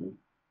valuable,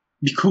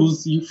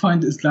 because you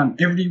find Islam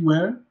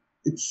everywhere.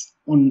 It's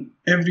on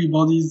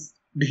everybody's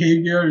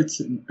behavior.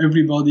 It's in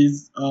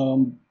everybody's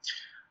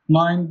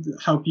mind,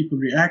 how people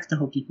react,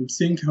 how people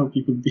think, how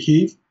people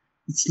behave.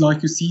 It's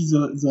like you see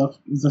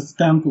the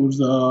stamp or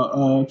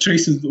the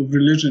traces of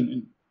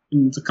religion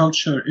in the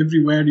culture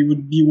everywhere. You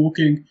would be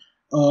walking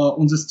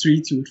on the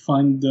street, you would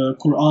find the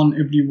Quran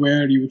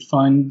everywhere. You would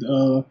find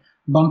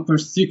bumper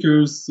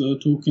stickers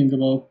talking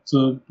about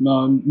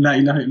La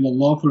ilaha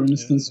illallah, for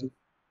instance. Yeah.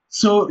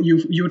 So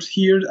you would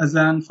hear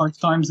azan 5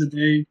 times a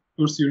day. Of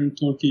course, you're in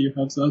Turkey, you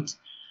have that.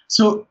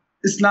 So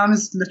Islam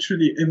is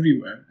literally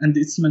everywhere, and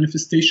its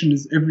manifestation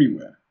is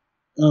everywhere,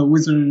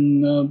 whether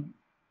in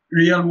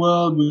real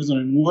world,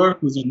 whether in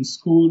work, whether in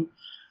school.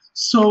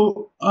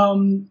 So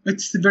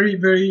it's very,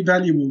 very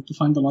valuable to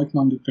find a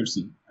like-minded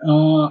person.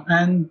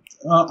 And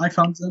I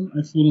found them,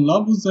 I fell in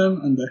love with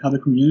them, and I had a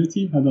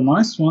community, had a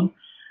nice one.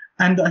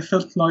 And I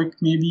felt like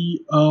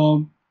maybe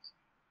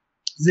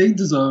they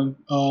deserve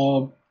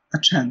a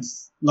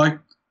chance. Like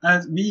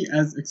as we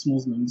as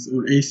ex-Muslims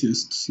or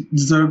atheists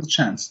deserve a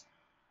chance.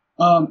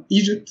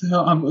 Egypt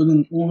have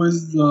been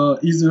always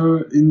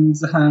either in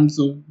the hands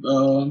of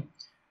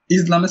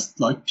Islamists,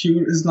 like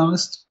pure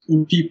Islamists,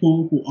 or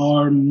people who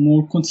are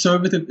more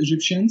conservative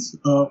Egyptians,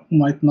 who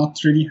might not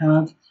really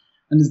have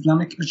an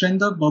Islamic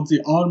agenda, but they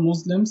are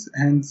Muslims,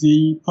 and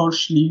they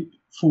partially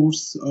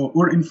force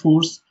or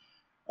enforce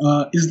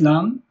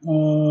Islam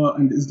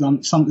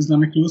and some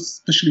Islamic laws,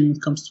 especially when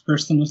it comes to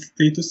personal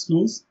status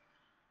laws.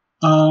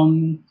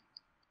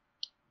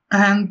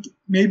 and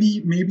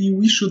maybe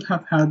we should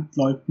have had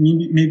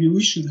maybe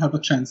we should have a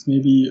chance.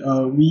 Maybe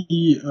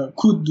we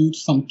could do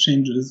some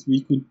changes.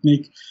 We could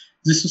make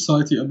this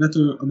society a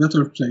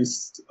better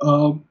place.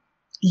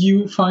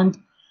 You find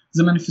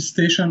the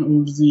manifestation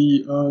or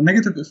the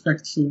negative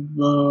effects of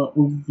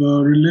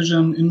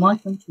religion in my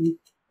country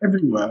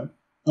everywhere.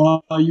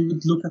 You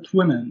would look at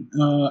women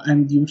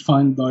and you would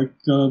find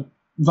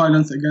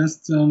violence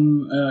against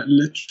them,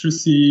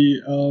 literacy,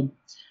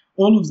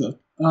 all of that.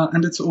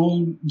 And it's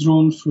all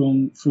drawn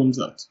from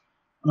that.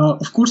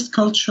 Of course,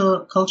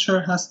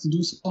 culture has to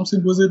do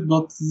something with it,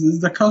 but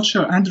the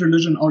culture and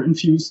religion are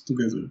infused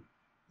together.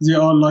 They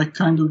are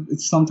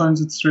sometimes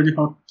it's really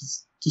hard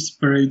to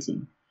separate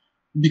them.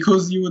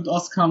 Because you would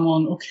ask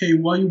someone, okay,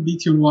 why you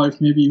beat your wife?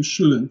 Maybe you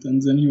shouldn't.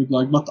 And then he would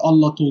but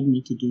Allah told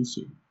me to do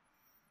so.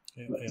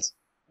 Yeah.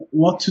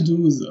 What to do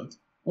with that?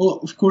 Well,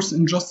 of course,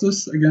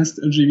 injustice against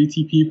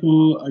LGBT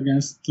people,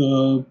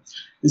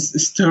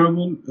 is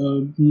terrible.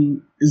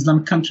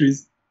 Islamic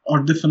countries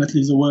are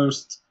definitely the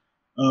worst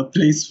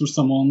place for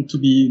someone to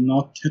be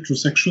not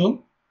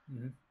heterosexual.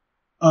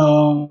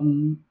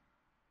 Mm-hmm.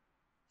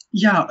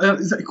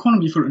 The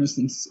economy, for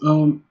instance.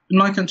 In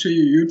my country,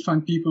 you'd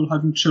find people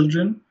having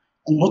children,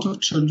 a lot of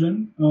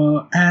children,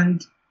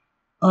 and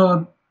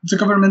the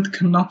government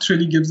cannot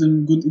really give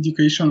them good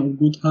education or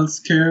good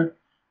health care.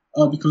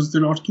 Because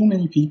there are too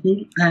many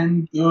people,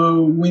 and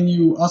when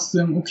you ask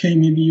them, okay,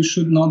 maybe you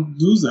should not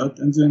do that,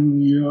 and then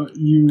you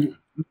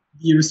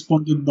be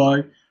responded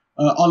by,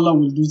 Allah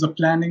will do the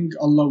planning,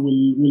 Allah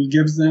will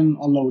give them,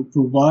 Allah will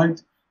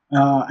provide,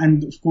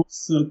 and of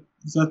course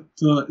that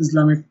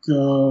Islamic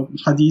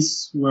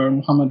hadith where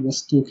Muhammad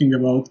was talking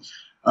about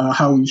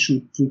how you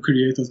should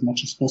procreate as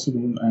much as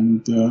possible,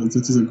 and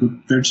that is a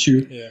good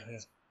virtue.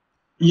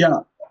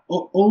 Yeah.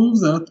 All of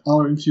that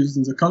are infused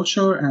in the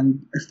culture and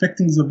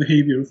affecting the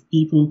behavior of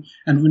people.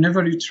 And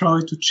whenever you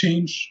try to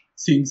change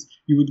things,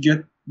 you would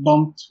get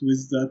bumped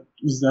with that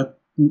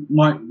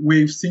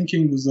way of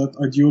thinking, with that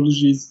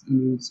ideologies,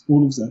 and with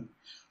all of that.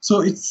 So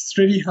it's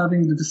really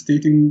having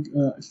devastating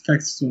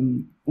effects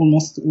on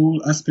almost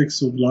all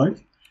aspects of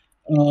life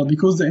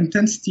because the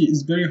intensity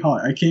is very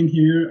high. I came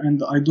here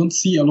and I don't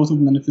see a lot of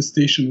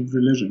manifestation of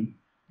religion.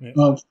 Yeah.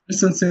 For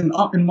instance, in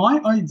my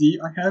ID,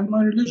 I have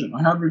my religion.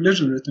 I have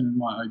religion written in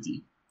my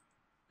ID,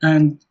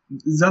 and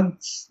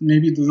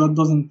that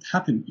doesn't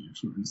happen here,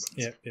 for instance.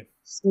 Yeah.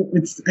 So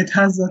it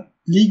has a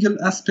legal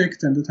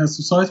aspect and it has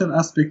societal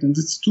aspect, and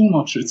it's too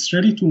much. It's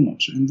really too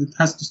much, and it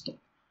has to stop.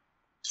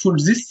 For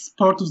this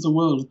part of the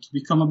world to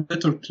become a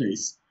better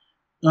place,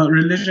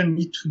 religion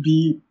needs to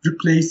be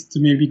replaced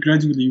maybe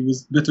gradually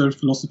with better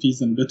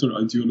philosophies and better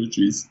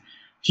ideologies,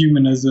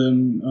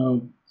 humanism.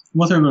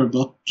 Whatever,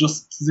 but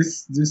just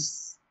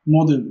this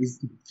model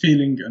is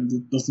failing and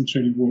it doesn't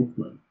really work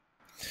well.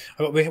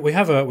 We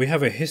have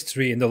a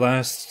history in the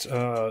last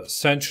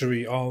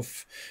century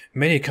of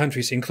many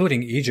countries,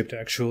 including Egypt,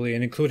 actually,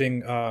 and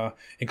including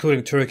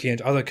Turkey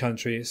and other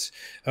countries.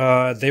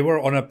 They were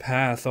on a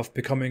path of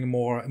becoming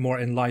more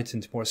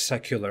enlightened, more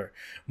secular,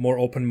 more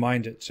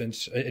open-minded, and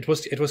it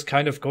was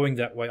kind of going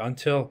that way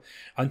until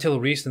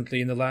recently.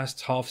 In the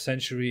last half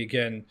century,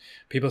 again,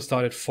 people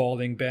started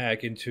falling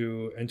back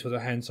into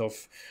the hands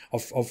of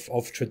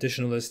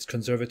traditionalist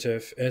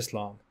conservative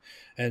Islam.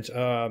 And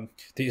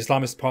the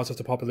Islamist parts of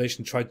the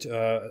population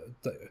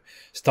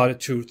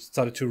started to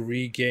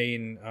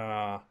regain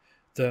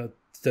the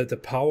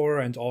power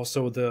and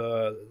also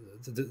the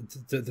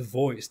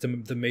voice,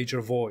 the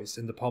major voice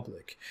in the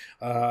public.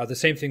 The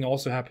same thing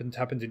also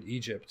happened in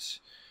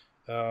Egypt.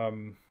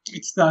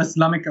 It's the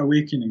Islamic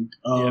awakening.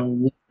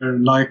 Where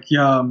plenty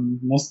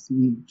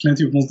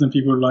of Muslim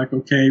people are like,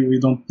 okay, we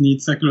don't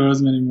need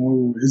secularism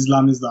anymore.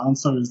 Islam is the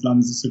answer. Islam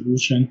is the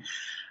solution.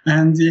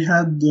 And they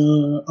had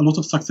a lot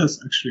of success,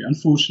 actually,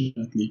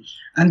 unfortunately.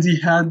 And they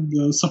had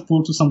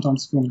support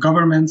sometimes from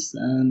governments,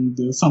 and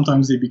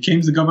sometimes they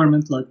became the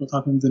government, like what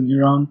happened in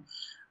Iran.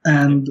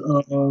 And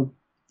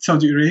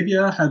Saudi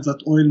Arabia had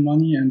that oil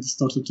money and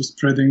started to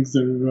spreading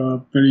their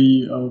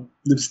very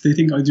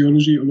devastating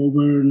ideology all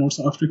over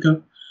North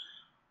Africa.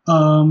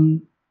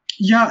 And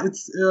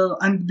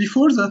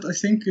before that, I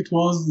think it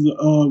was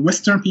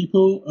Western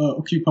people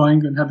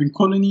occupying and having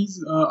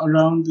colonies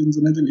around in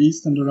the Middle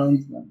East and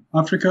around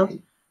Africa.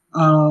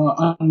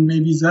 And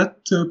maybe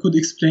that could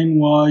explain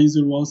why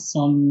there was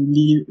some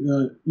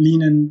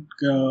leaning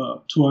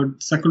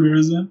toward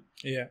secularism.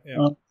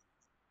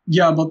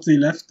 But they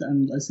left,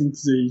 and I think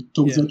they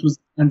took that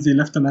and they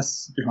left a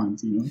mess behind.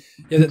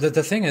 Yeah,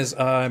 the thing is,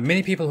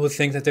 many people who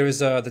think that there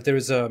is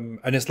an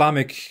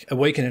Islamic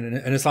awakening,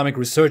 an Islamic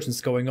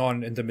resurgence going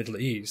on in the Middle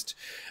East,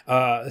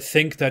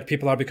 think that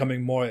people are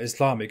becoming more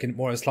Islamic and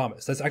more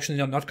Islamist. That's actually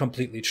not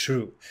completely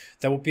true.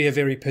 That would be a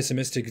very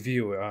pessimistic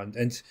view,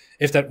 and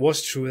if that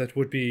was true, that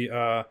would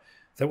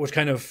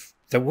kind of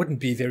that wouldn't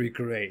be very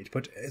great.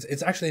 But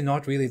it's actually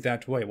not really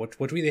that way.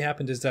 What really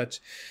happened is that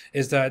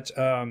as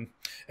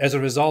a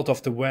result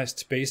of the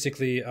West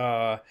basically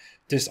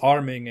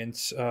disarming and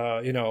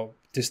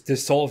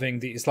dissolving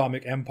the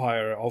Islamic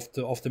empire of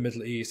the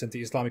Middle East and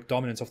the Islamic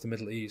dominance of the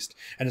Middle East,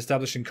 and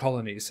establishing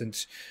colonies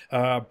and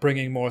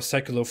bringing more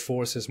secular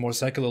forces, more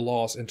secular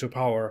laws into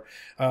power,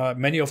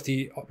 many of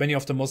the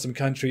Muslim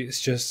countries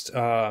just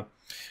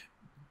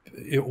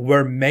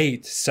were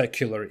made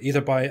secular, either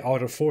by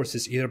outer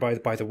forces, either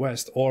by the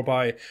West, or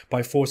by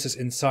forces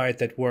inside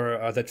that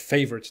were that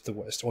favored the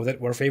West, or that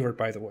were favored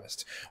by the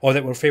West, or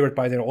that were favored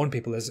by their own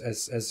people as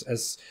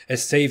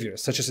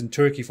saviors, such as in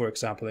Turkey, for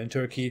example. In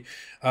Turkey,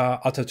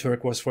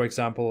 Ataturk was, for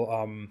example,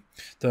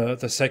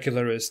 the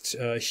secularist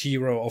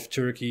hero of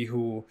Turkey,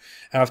 who,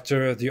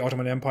 after the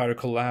Ottoman Empire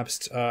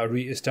collapsed,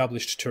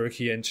 re-established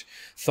Turkey and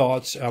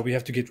thought we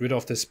have to get rid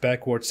of this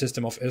backward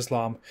system of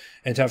Islam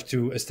and have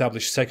to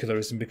establish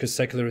secularism, because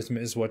secularism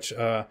is what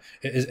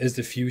is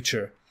the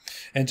future.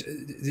 And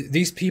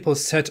these people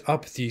set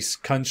up these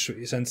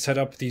countries and set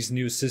up these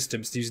new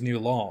systems, these new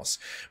laws.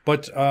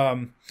 But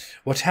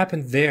what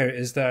happened there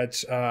is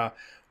that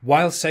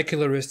while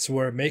secularists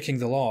were making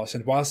the laws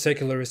and while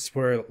secularists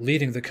were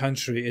leading the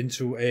country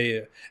into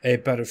a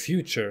better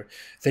future,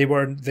 they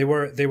were doing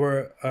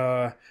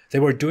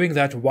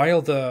that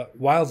while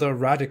the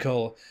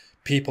radical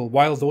people,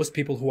 while those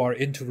people who are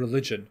into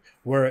religion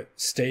were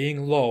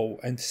staying low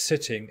and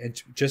sitting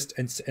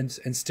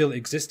and still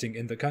existing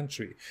in the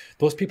country.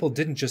 Those people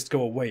didn't just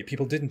go away.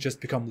 People didn't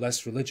just become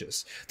less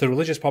religious. The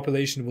religious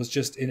population was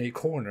just in a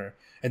corner,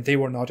 and they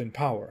were not in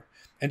power.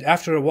 And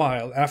after a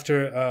while,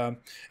 after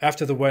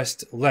the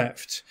West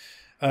left,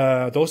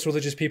 those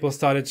religious people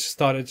started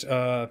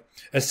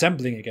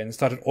assembling again,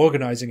 started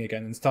organizing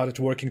again, and started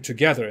working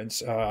together,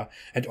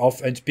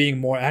 and being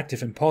more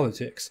active in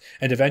politics.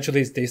 And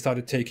eventually, they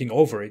started taking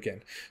over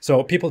again.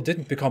 So people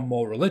didn't become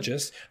more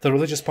religious. The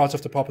religious parts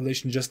of the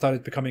population just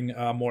started becoming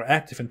more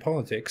active in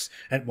politics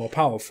and more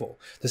powerful.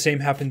 The same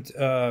happened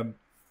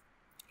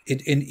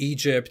in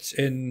Egypt,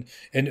 in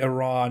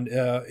Iran,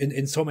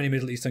 in so many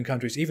Middle Eastern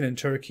countries, even in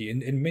Turkey,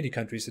 in many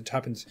countries, it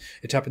happened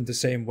the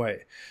same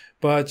way.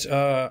 But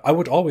I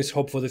would always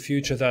hope for the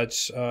future that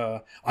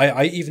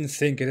I even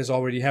think it is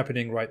already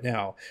happening right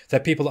now,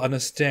 that people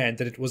understand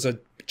that it was a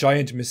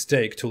giant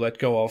mistake to let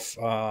go of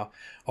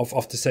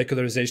the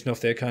secularization of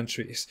their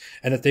countries,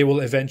 and that they will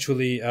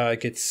eventually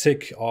get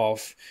sick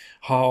of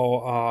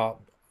how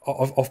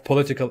of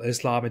political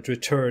Islam and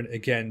return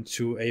again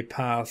to a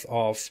path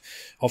of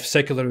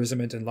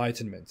secularism and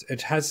enlightenment.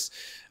 It has,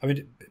 I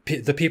mean,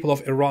 the people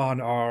of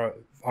Iran are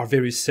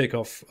very sick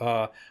of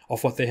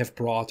what they have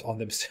brought on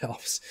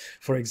themselves.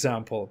 For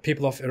example,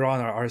 people of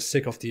Iran are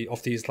sick of the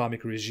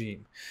Islamic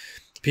regime.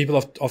 People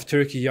of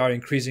Turkey are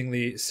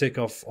increasingly sick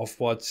of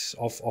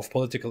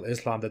political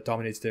Islam that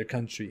dominates their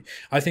country.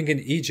 I think in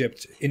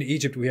Egypt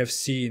we have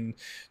seen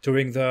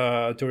during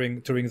the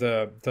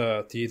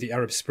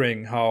Arab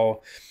Spring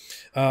how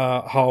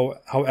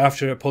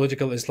after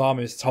political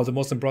Islamists, how the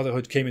Muslim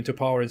Brotherhood came into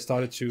power and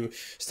started to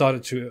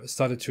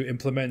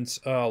implement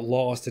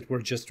laws that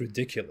were just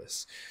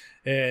ridiculous,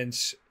 and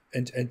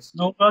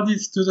nobody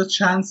stood a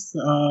chance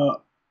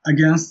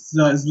against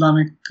the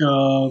Islamic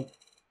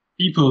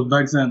people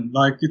back then.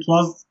 Like, it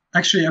was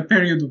actually a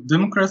period of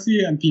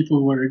democracy, and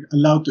people were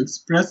allowed to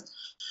express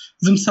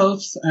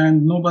themselves,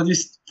 and nobody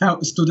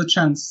stood a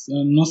chance.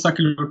 No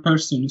secular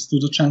person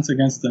stood a chance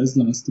against the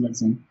Islamists back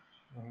then.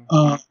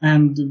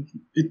 And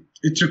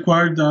it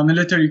required a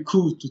military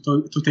coup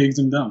to take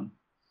them down.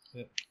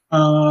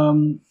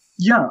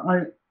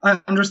 I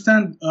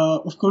understand,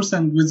 of course,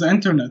 and with the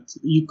internet,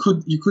 you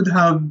could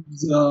have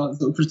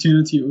the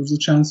opportunity or the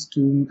chance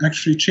to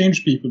actually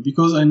change people,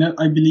 because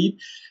I believe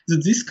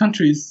that these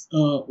countries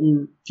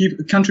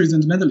countries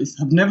in the Middle East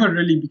have never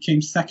really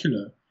became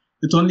secular.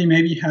 It only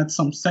maybe had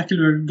some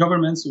secular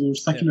governments or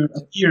secular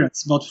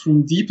appearance, but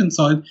from deep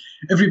inside,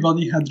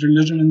 everybody had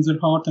religion in their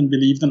heart and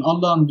believed in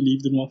Allah and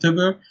believed in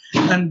whatever.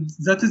 And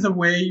that is a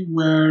way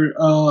where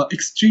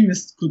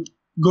extremists could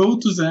go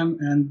to them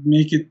and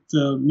make it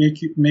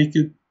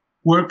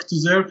work to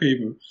their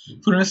favor.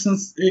 For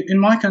instance, in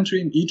my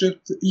country, in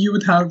Egypt, you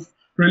would have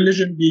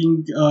religion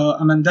being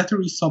a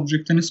mandatory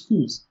subject in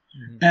schools,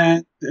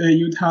 and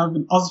you'd have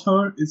an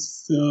Azhar.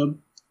 It's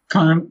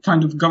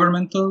kind of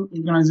governmental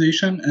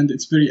organization, and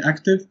it's very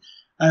active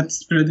at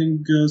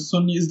spreading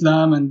Sunni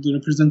Islam and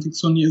representing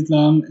Sunni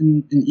Islam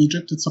in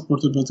Egypt. It's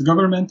supported by the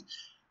government.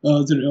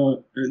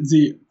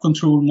 They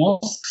control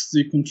mosques.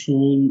 They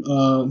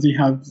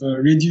have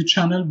a radio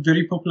channel,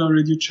 very popular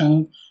radio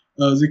channel.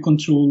 They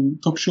control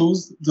talk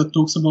shows that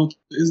talks about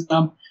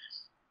Islam.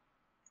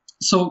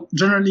 So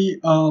generally,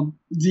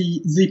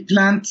 they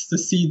plant the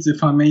seeds,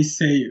 if I may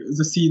say,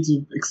 the seeds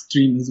of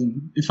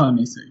extremism, if I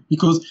may say.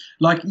 Because,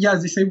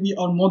 they say we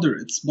are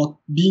moderates, but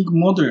being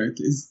moderate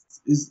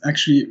is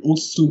actually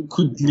also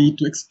could lead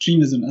to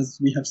extremism, as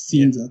we have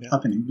seen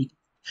happening.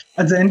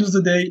 at the end of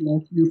the day,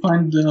 like, you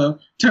find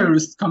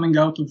terrorists coming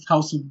out of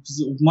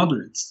houses of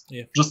moderates.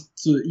 Yeah. Just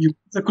you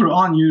read the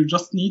Quran, you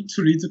just need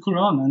to read the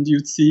Quran, and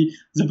you'd see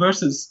the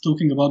verses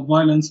talking about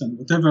violence and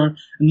whatever,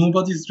 and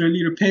nobody's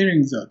really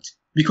repairing that.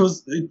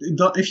 Because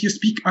if you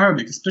speak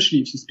Arabic, especially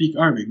if you speak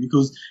Arabic,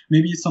 because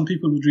maybe some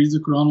people would read the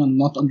Quran and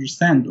not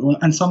understand,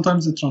 and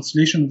sometimes the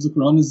translation of the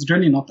Quran is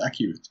really not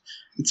accurate.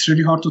 It's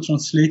really hard to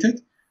translate it,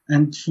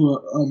 and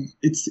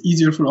it's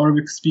easier for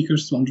Arabic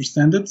speakers to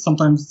understand it.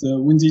 Sometimes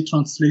when they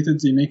translate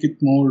it, they make it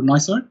more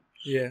nicer.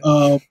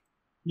 Yeah.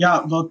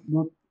 Yeah.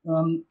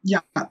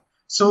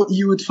 So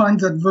you would find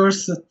that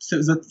verse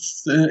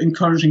that's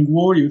encouraging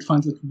war. You would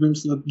find that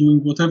verse that doing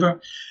whatever.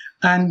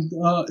 And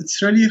it's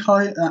really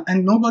high,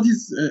 and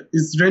nobody's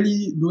is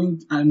really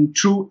doing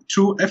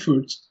true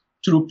effort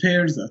to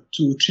repair that,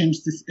 to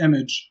change this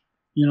image,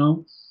 you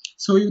know.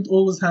 So you'd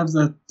always have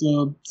that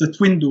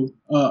window,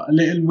 a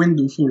little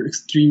window for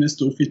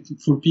extremists or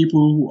for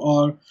people who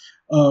are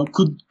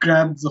could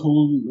grab the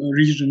whole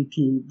region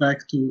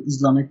back to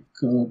Islamic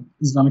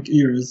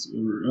eras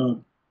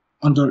or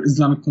under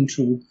Islamic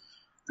control.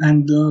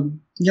 And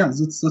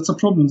that's a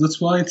problem. That's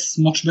why it's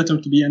much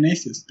better to be an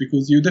atheist,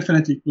 because you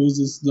definitely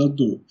closes that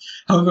door.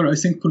 However, I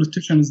think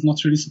politicians is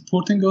not really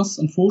supporting us,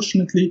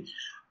 unfortunately,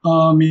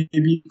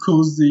 maybe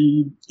because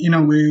they, in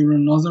a way or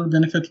another,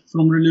 benefit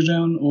from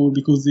religion, or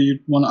because they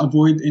want to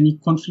avoid any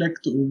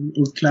conflict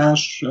or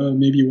clash,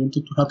 maybe want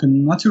it to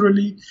happen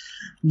naturally.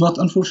 But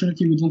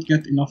unfortunately, we don't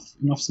get enough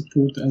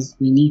support as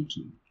we need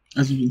to,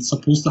 as it's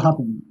supposed to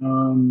happen.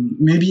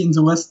 Maybe in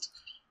the West,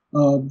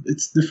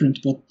 it's different,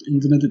 but in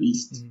the Middle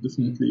East,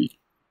 definitely.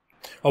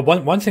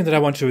 One thing that I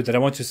want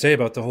to say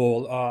about the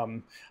whole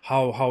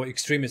how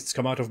extremists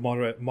come out of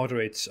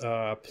moderate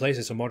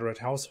places or moderate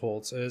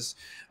households is,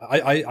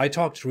 I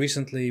talked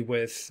recently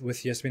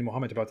with Yasmin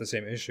Mohammed about the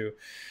same issue.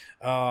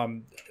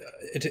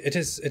 It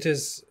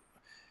is.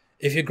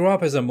 If you grow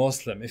up as a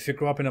Muslim, if you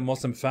grow up in a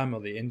Muslim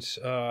family, and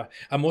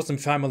a Muslim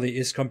family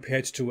is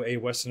compared to a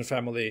Western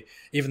family,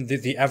 even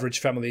the average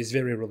family is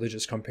very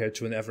religious compared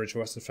to an average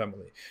Western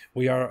family.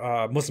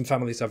 Muslim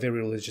families are very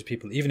religious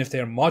people. Even if they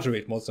are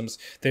moderate Muslims,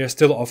 they are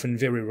still often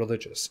very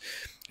religious.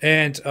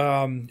 And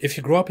if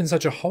you grow up in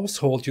such a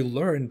household, you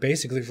learn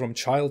basically from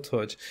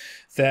childhood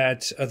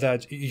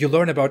that you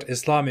learn about the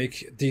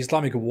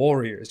Islamic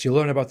warriors. You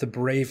learn about the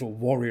brave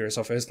warriors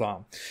of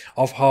Islam,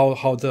 of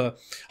how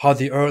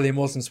the early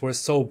Muslims were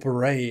so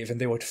brave,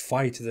 and they would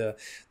fight the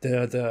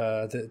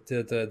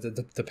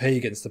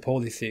pagans, the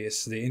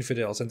polytheists, the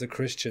infidels, and the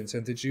Christians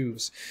and the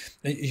Jews.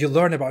 You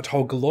learn about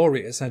how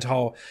glorious and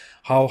how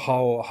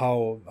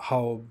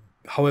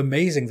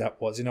amazing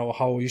that was,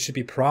 how you should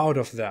be proud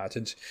of that,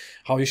 and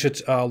how you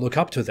should look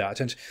up to that.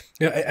 And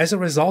as a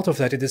result of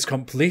that, it is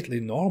completely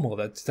normal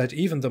that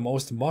even the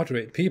most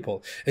moderate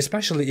people,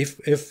 especially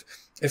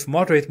if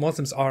moderate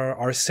Muslims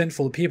are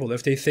sinful people,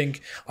 if they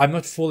think I'm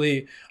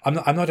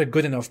not a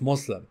good enough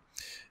Muslim,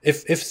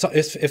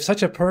 if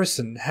such a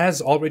person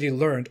has already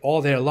learned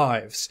all their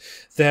lives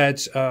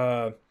that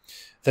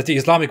the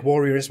Islamic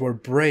warriors were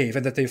brave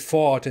and that they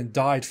fought and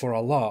died for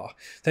Allah,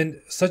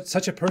 then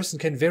such a person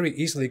can very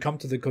easily come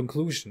to the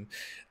conclusion,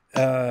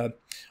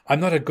 I'm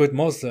not a good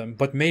Muslim,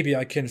 but maybe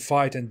I can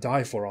fight and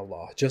die for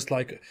Allah, just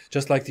like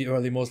the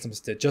early Muslims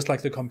did, just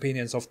like the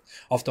companions of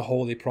the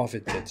Holy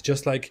Prophet did,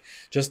 just like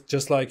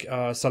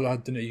Salah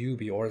ad-Din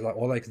Ayyubi, or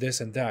like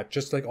this and that,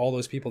 just like all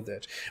those people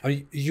did. I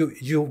mean,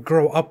 you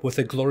grow up with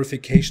the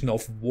glorification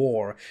of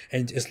war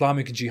and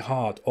Islamic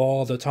jihad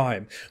all the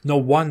time. No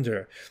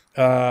wonder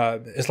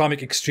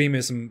Islamic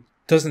extremism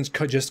doesn't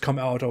just come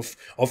out of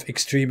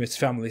extremist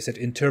families that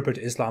interpret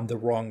Islam the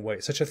wrong way.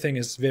 Such a thing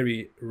is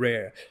very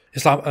rare.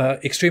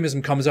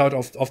 Extremism comes out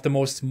of the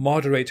most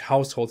moderate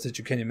households that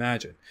you can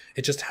imagine.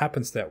 It just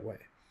happens that way.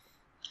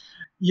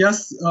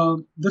 Yes,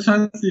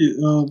 definitely.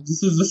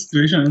 This is the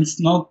situation. It's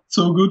not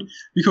so good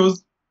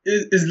because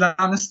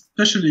Islam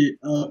especially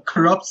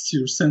corrupts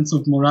your sense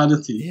of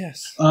morality.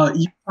 Yes.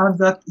 You have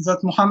that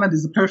Muhammad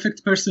is a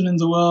perfect person in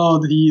the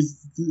world.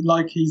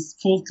 He's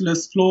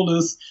faultless,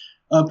 flawless,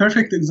 a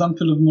perfect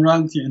example of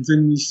morality. And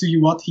then you see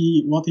what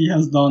he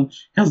has done.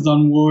 He has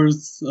done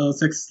wars,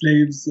 sex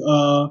slaves,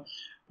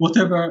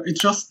 whatever. He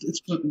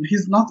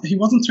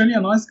wasn't really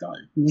a nice guy.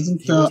 He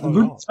wasn't a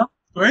good example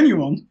to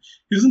anyone.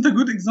 He wasn't a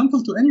good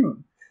example to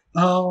anyone.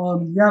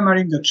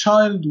 Marrying a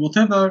child,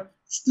 whatever.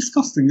 It's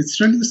disgusting. It's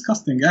really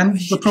disgusting. And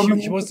the problem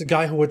he was the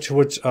guy who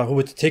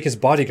would take his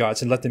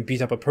bodyguards and let them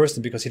beat up a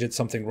person because he did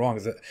something wrong.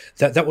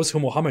 That was who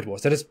Muhammad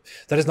was. That is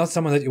not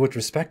someone that you would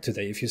respect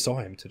today if you saw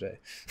him today.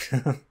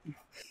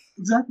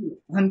 Exactly.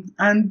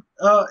 And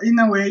in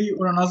a way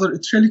or another,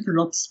 it really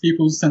corrupts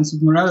people's sense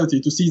of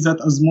morality to see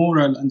that as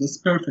moral and as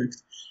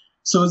perfect.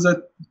 So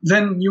that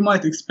then you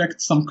might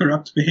expect some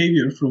corrupt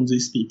behavior from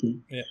these people.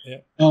 Yeah.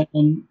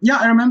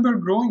 I remember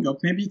growing up,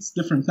 maybe it's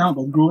different now,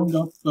 but growing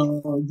up,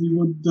 they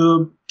would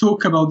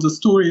talk about the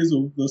stories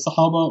of the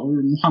Sahaba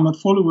or Muhammad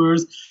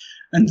followers,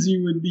 and they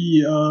would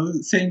be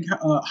saying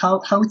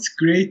how it's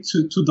great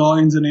to die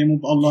in the name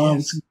of Allah.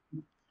 Yes.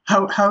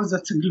 how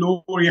that's a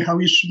glory, how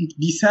you shouldn't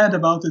be sad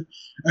about it.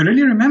 I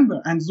really remember,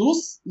 and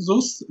those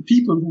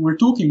people who were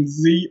talking,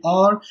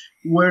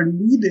 were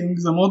leading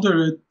the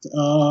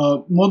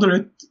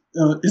moderate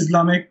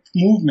Islamic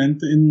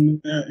movement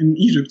in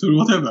Egypt or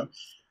whatever,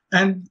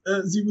 and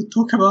they would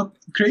talk about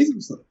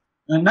crazy stuff.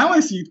 And now I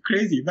see it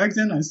crazy. Back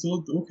then I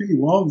thought, okay,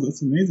 wow,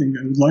 that's amazing.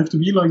 I would like to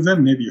be like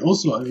them. Maybe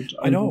also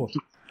I know.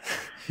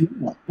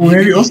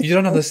 You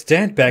don't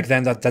understand back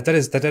then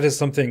that is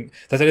something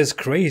that is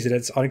crazy,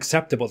 that's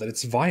unacceptable, that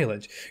it's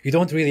violent. You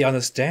don't really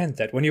understand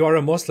that. When you are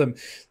a Muslim,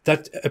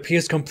 that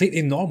appears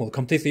completely normal,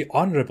 completely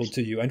honorable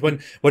to you. And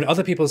when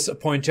other people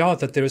point out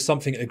that there is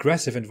something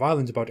aggressive and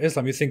violent about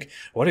Islam, you think,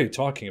 what are you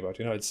talking about?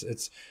 You know, it's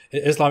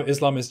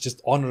Islam is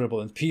just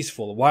honorable and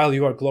peaceful, while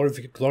you are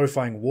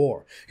glorifying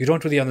war. You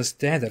don't really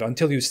understand that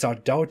until you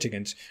start doubting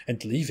and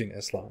leaving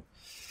Islam.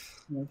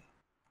 Yeah.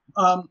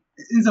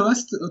 In the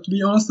West, to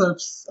be honest,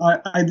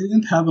 I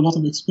didn't have a lot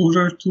of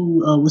exposure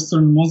to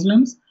Western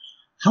Muslims.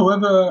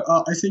 However,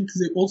 I think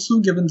they also,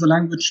 given the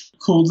language,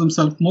 call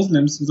themselves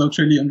Muslims without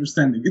really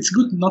understanding. It's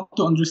good not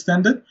to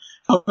understand it.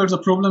 However, the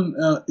problem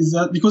is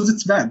that because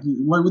it's bad,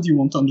 why would you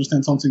want to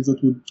understand something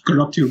that would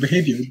corrupt your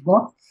behavior?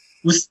 But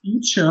with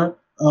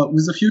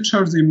the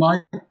future, they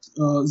might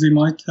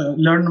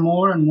learn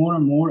more and more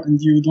and more,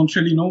 and you don't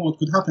really know what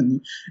could happen.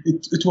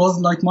 It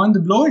was like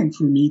mind-blowing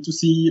for me to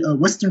see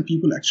Western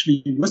people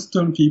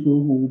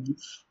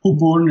who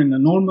born in a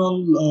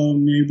normal,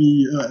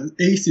 maybe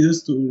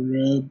atheist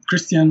or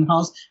Christian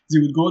house, they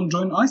would go and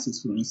join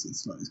ISIS, for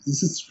instance. Like,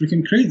 this is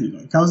freaking crazy.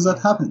 Like, how has that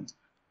happened?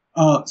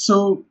 It's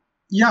a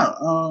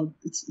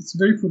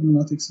very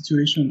problematic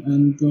situation,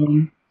 and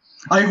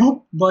I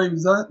hope by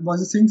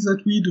the things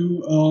that we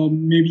do,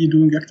 maybe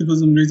doing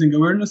activism, raising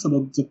awareness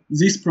about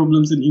these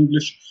problems in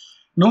English,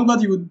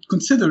 nobody would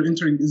consider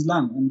entering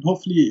Islam. And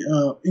hopefully,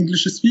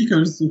 English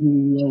speakers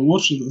who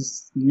watch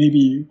this,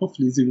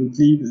 hopefully they would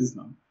leave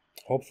Islam.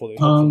 Hopefully.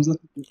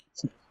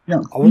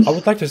 Yeah. I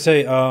would like to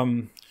say,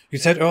 you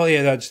said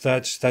earlier that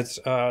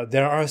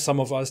there are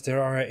some of us,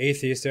 there are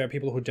atheists, there are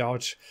people who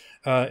doubt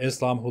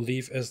Islam, who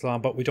leave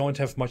Islam, but we don't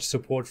have much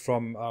support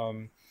from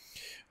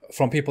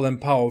people in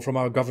power, from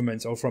our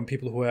governments, or from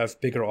people who have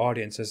bigger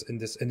audiences in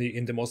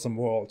the Muslim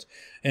world,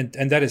 and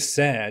that is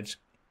sad.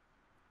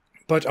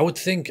 But I would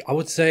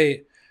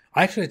say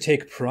I actually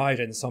take pride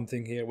in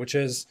something here, which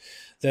is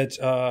that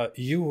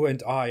you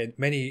and I and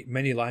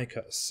many like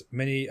us,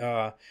 many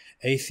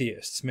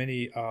atheists,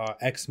 many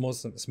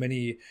ex-Muslims,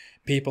 many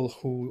people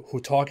who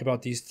talk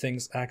about these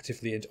things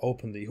actively and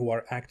openly, who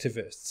are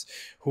activists,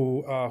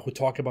 who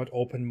talk about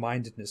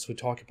open-mindedness, who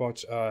talk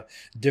about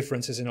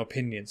differences in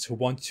opinions, who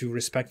want to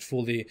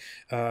respectfully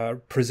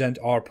present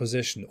our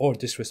position, or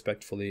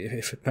disrespectfully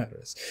if it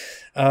matters.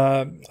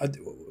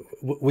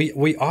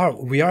 We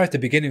are at the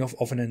beginning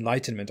of an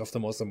enlightenment of the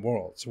Muslim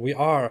world. We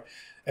are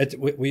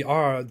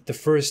the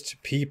first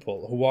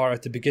people who are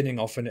at the beginning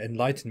of an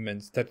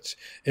enlightenment that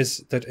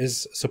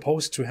is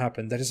supposed to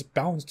happen, that is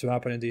bound to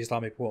happen in the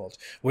Islamic world.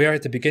 We are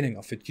at the beginning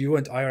of it. You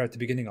and I are at the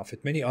beginning of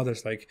it. Many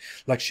others like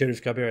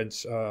Sharif Kabir and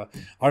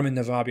Armin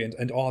Navabi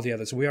and all the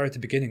others. We are at the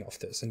beginning of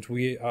this, and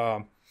we,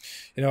 I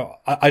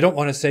don't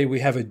want to say we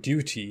have a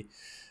duty.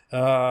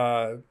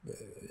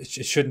 It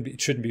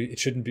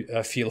shouldn't be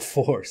feel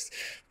forced,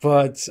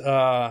 but.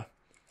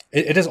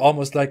 It is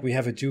almost like we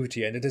have a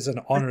duty, and it is an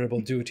honorable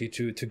duty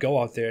to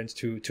go out there and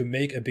to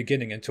make a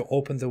beginning and to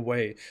open the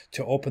way,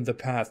 to open the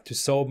path to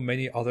so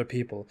many other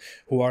people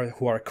who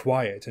are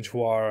quiet and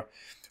who are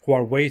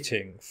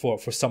waiting for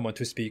someone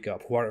to speak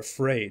up, who are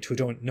afraid, who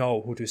don't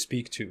know who to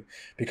speak to,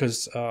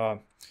 because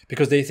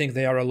they think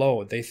they are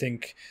alone. They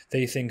think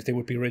they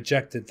would be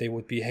rejected, they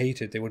would be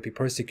hated, they would be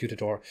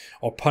persecuted or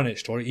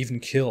punished or even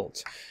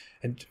killed,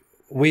 and.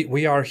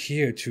 We are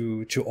here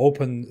to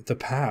open the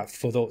path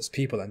for those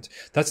people, and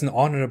that's an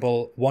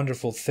honorable,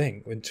 wonderful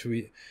thing. And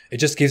it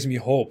just gives me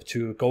hope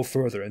to go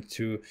further and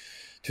to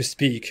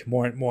speak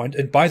more and more.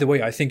 And by the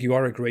way, I think you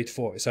are a great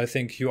voice. I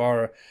think you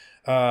are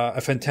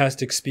a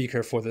fantastic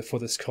speaker for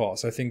this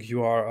cause. I think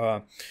you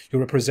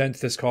represent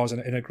this cause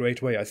in a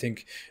great way. I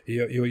think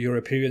your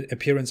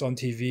appearance on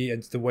TV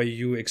and the way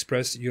you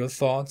express your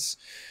thoughts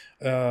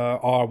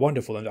are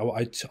wonderful, and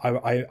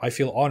I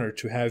feel honored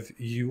to have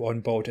you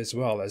on board as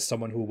well, as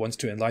someone who wants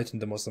to enlighten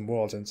the Muslim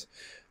world and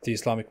the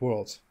Islamic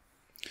world.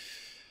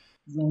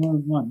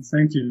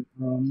 Thank you.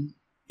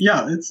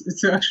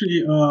 It's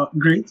actually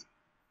great.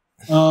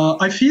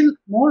 I feel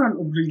more an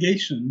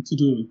obligation to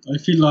do it. I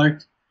feel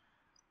like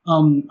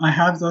I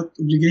have that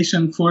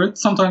obligation for it.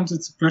 Sometimes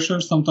it's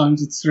pressure,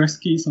 sometimes it's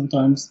risky,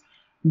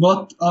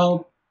 but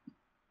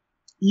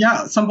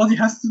somebody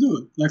has to do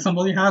it. Like,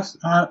 somebody have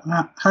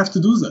to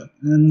do that,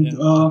 and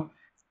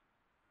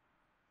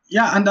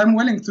and I'm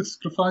willing to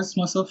sacrifice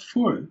myself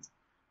for it.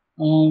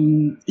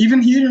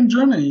 Even here in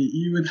Germany,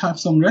 you would have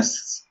some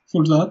risks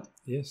for that.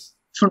 Yes.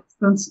 For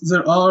instance,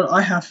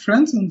 I have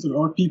friends, and there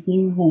are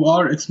people who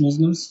are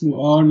ex-Muslims who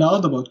are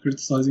loud about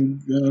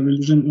criticizing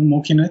religion and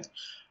mocking it,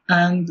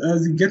 and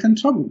they get in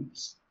trouble.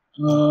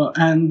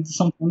 and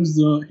sometimes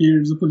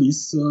here the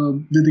police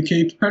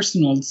dedicate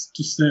personals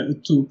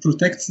to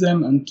protect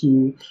them and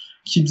to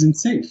keep them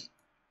safe.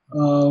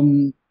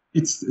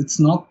 It's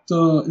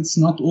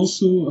not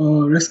also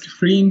risk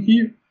free in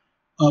here.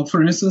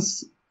 For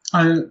instance,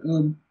 a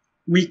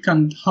week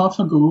and a half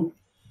ago,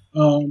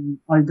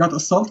 I got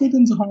assaulted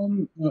in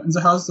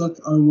the house that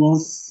I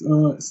was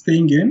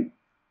staying in.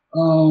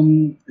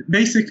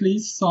 Basically,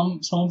 some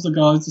of the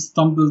guys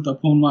stumbled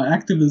upon my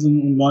activism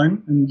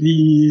online, and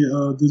he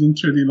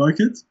didn't really like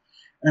it,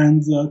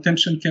 and the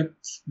tension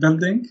kept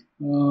building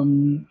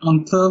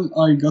until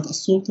I got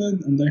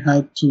assaulted, and I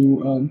had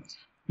to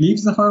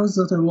leave the house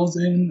that I was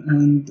in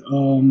and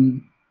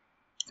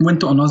went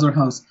to another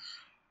house.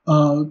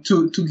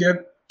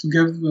 To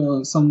give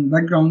some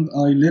background,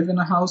 I live in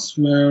a house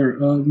where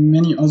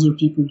many other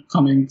people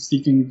coming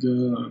seeking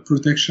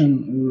protection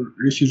or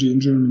refugee in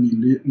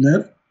Germany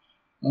live.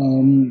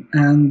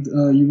 And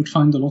you would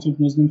find a lot of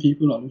Muslim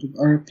people, a lot of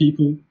Arab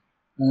people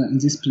in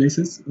these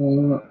places,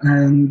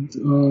 and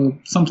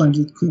sometimes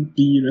it could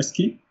be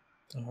risky.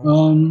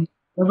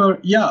 However,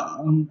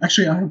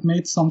 actually, I have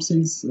made some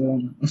things.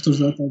 After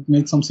that, I've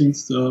made some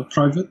things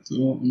private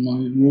on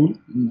my wall,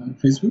 on my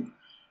Facebook.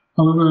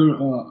 However,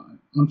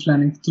 I'm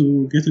planning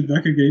to get it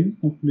back again,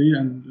 hopefully,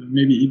 and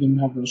maybe even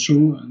have a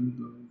show and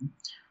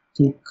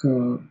talk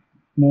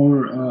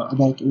more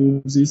about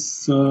all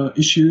these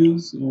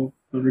issues of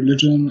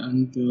religion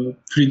and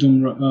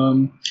freedom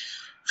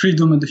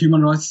and the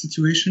human rights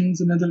situation in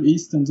the Middle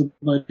East and the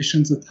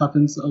violations that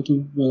happens out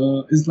of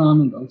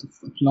Islam and out of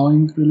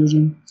applying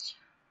religion.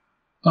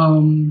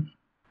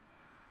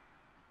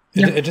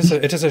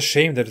 It is a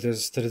shame that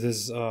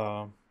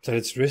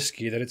it's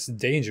risky, that it's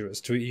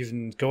dangerous to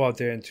even go out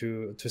there and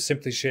to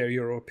simply share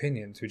your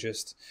opinion, to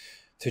just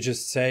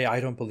say, I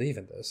don't believe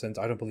in this, and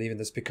I don't believe in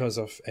this because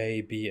of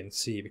A, B, and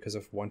C, because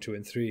of 1, 2,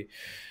 and 3.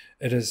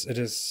 It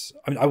is.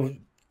 I mean, I would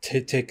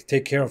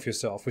take care of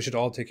yourself. We should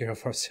all take care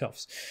of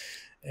ourselves,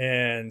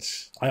 and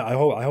I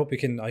hope we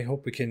can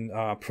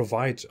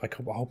provide. I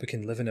hope we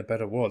can live in a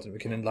better world, and we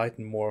can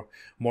enlighten more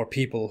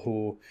people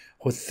who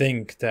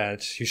think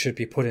that you should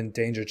be put in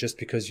danger just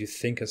because you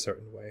think a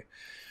certain way.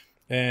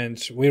 And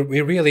we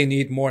really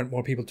need more and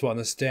more people to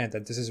understand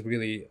that this is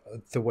really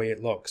the way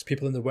it looks.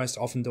 People in the West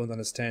often don't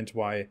understand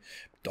why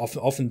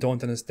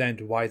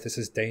this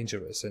is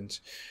dangerous, and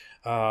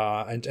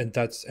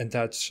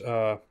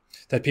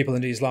that people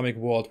in the Islamic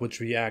world would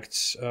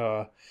react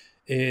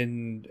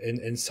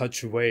in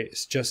such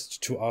ways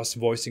just to us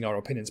voicing our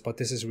opinions. But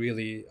this is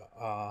really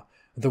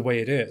the way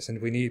it is,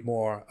 and we need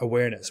more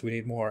awareness, we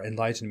need more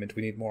enlightenment,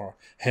 we need more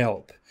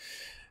help.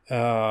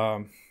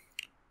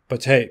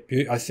 But hey,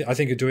 I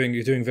think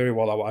you're doing very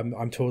well.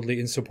 I'm totally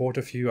in support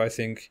of you. I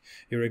think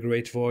you're a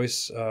great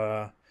voice,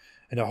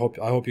 and I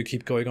hope you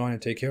keep going on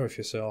and take care of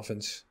yourself.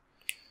 And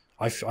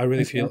I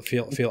really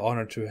feel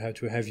honored to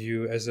have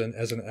you as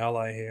an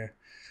ally here,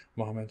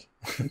 Mohammed.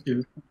 Thank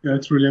you. Yeah,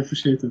 it's really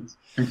appreciated.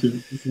 Thank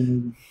you.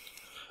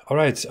 All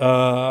right.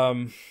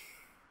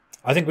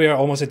 I think we are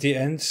almost at the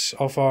end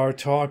of our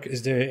talk.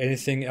 Is there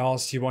anything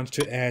else you want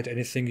to add?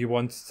 Anything you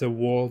want the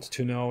world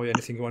to know?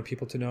 Anything you want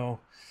people to know?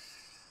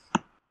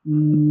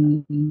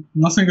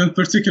 Nothing in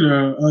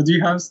particular. Do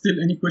you have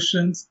still any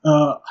questions?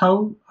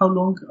 How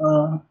long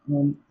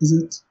is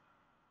it?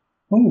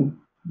 Oh,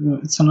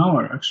 it's an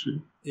hour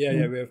actually.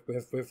 Yeah, we have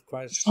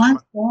quite. Time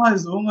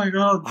flies! Oh my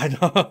god! I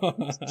know.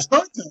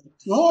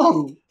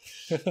 Whoa!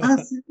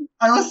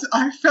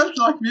 I felt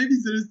like maybe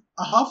there is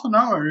a half an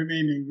hour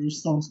remaining or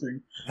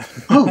something.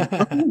 Oh,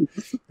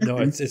 no,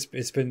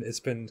 it's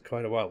been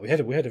quite a while. We had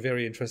a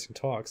very interesting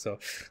talk. So.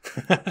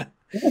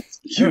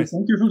 Yes,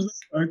 thank you for this.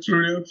 I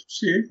truly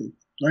appreciate it.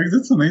 Like,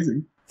 that's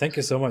amazing. Thank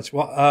you so much.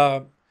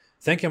 Well,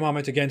 thank you,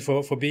 Mohammed, again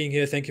for being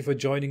here. Thank you for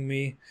joining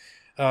me.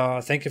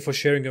 Thank you for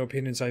sharing your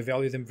opinions. I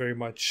value them very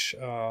much.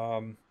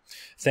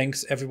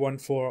 Thanks everyone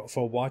for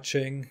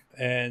watching,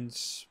 and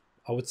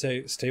I would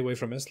say stay away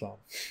from Islam.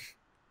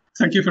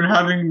 Thank you for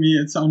having me.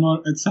 It's an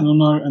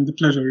honor and a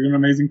pleasure. You're an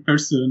amazing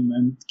person,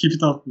 and keep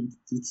it up.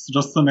 It's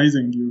just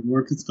amazing. Your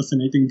work is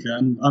fascinating,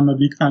 and I'm a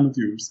big fan of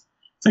yours.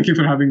 Thank you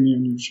for having me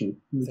on your show.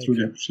 It's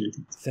really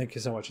appreciated. Thank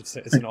you so much. It's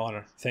an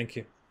honor. Thank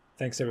you.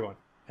 Thanks everyone,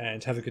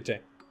 and have a good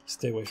day.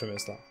 Stay away from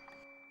Islam.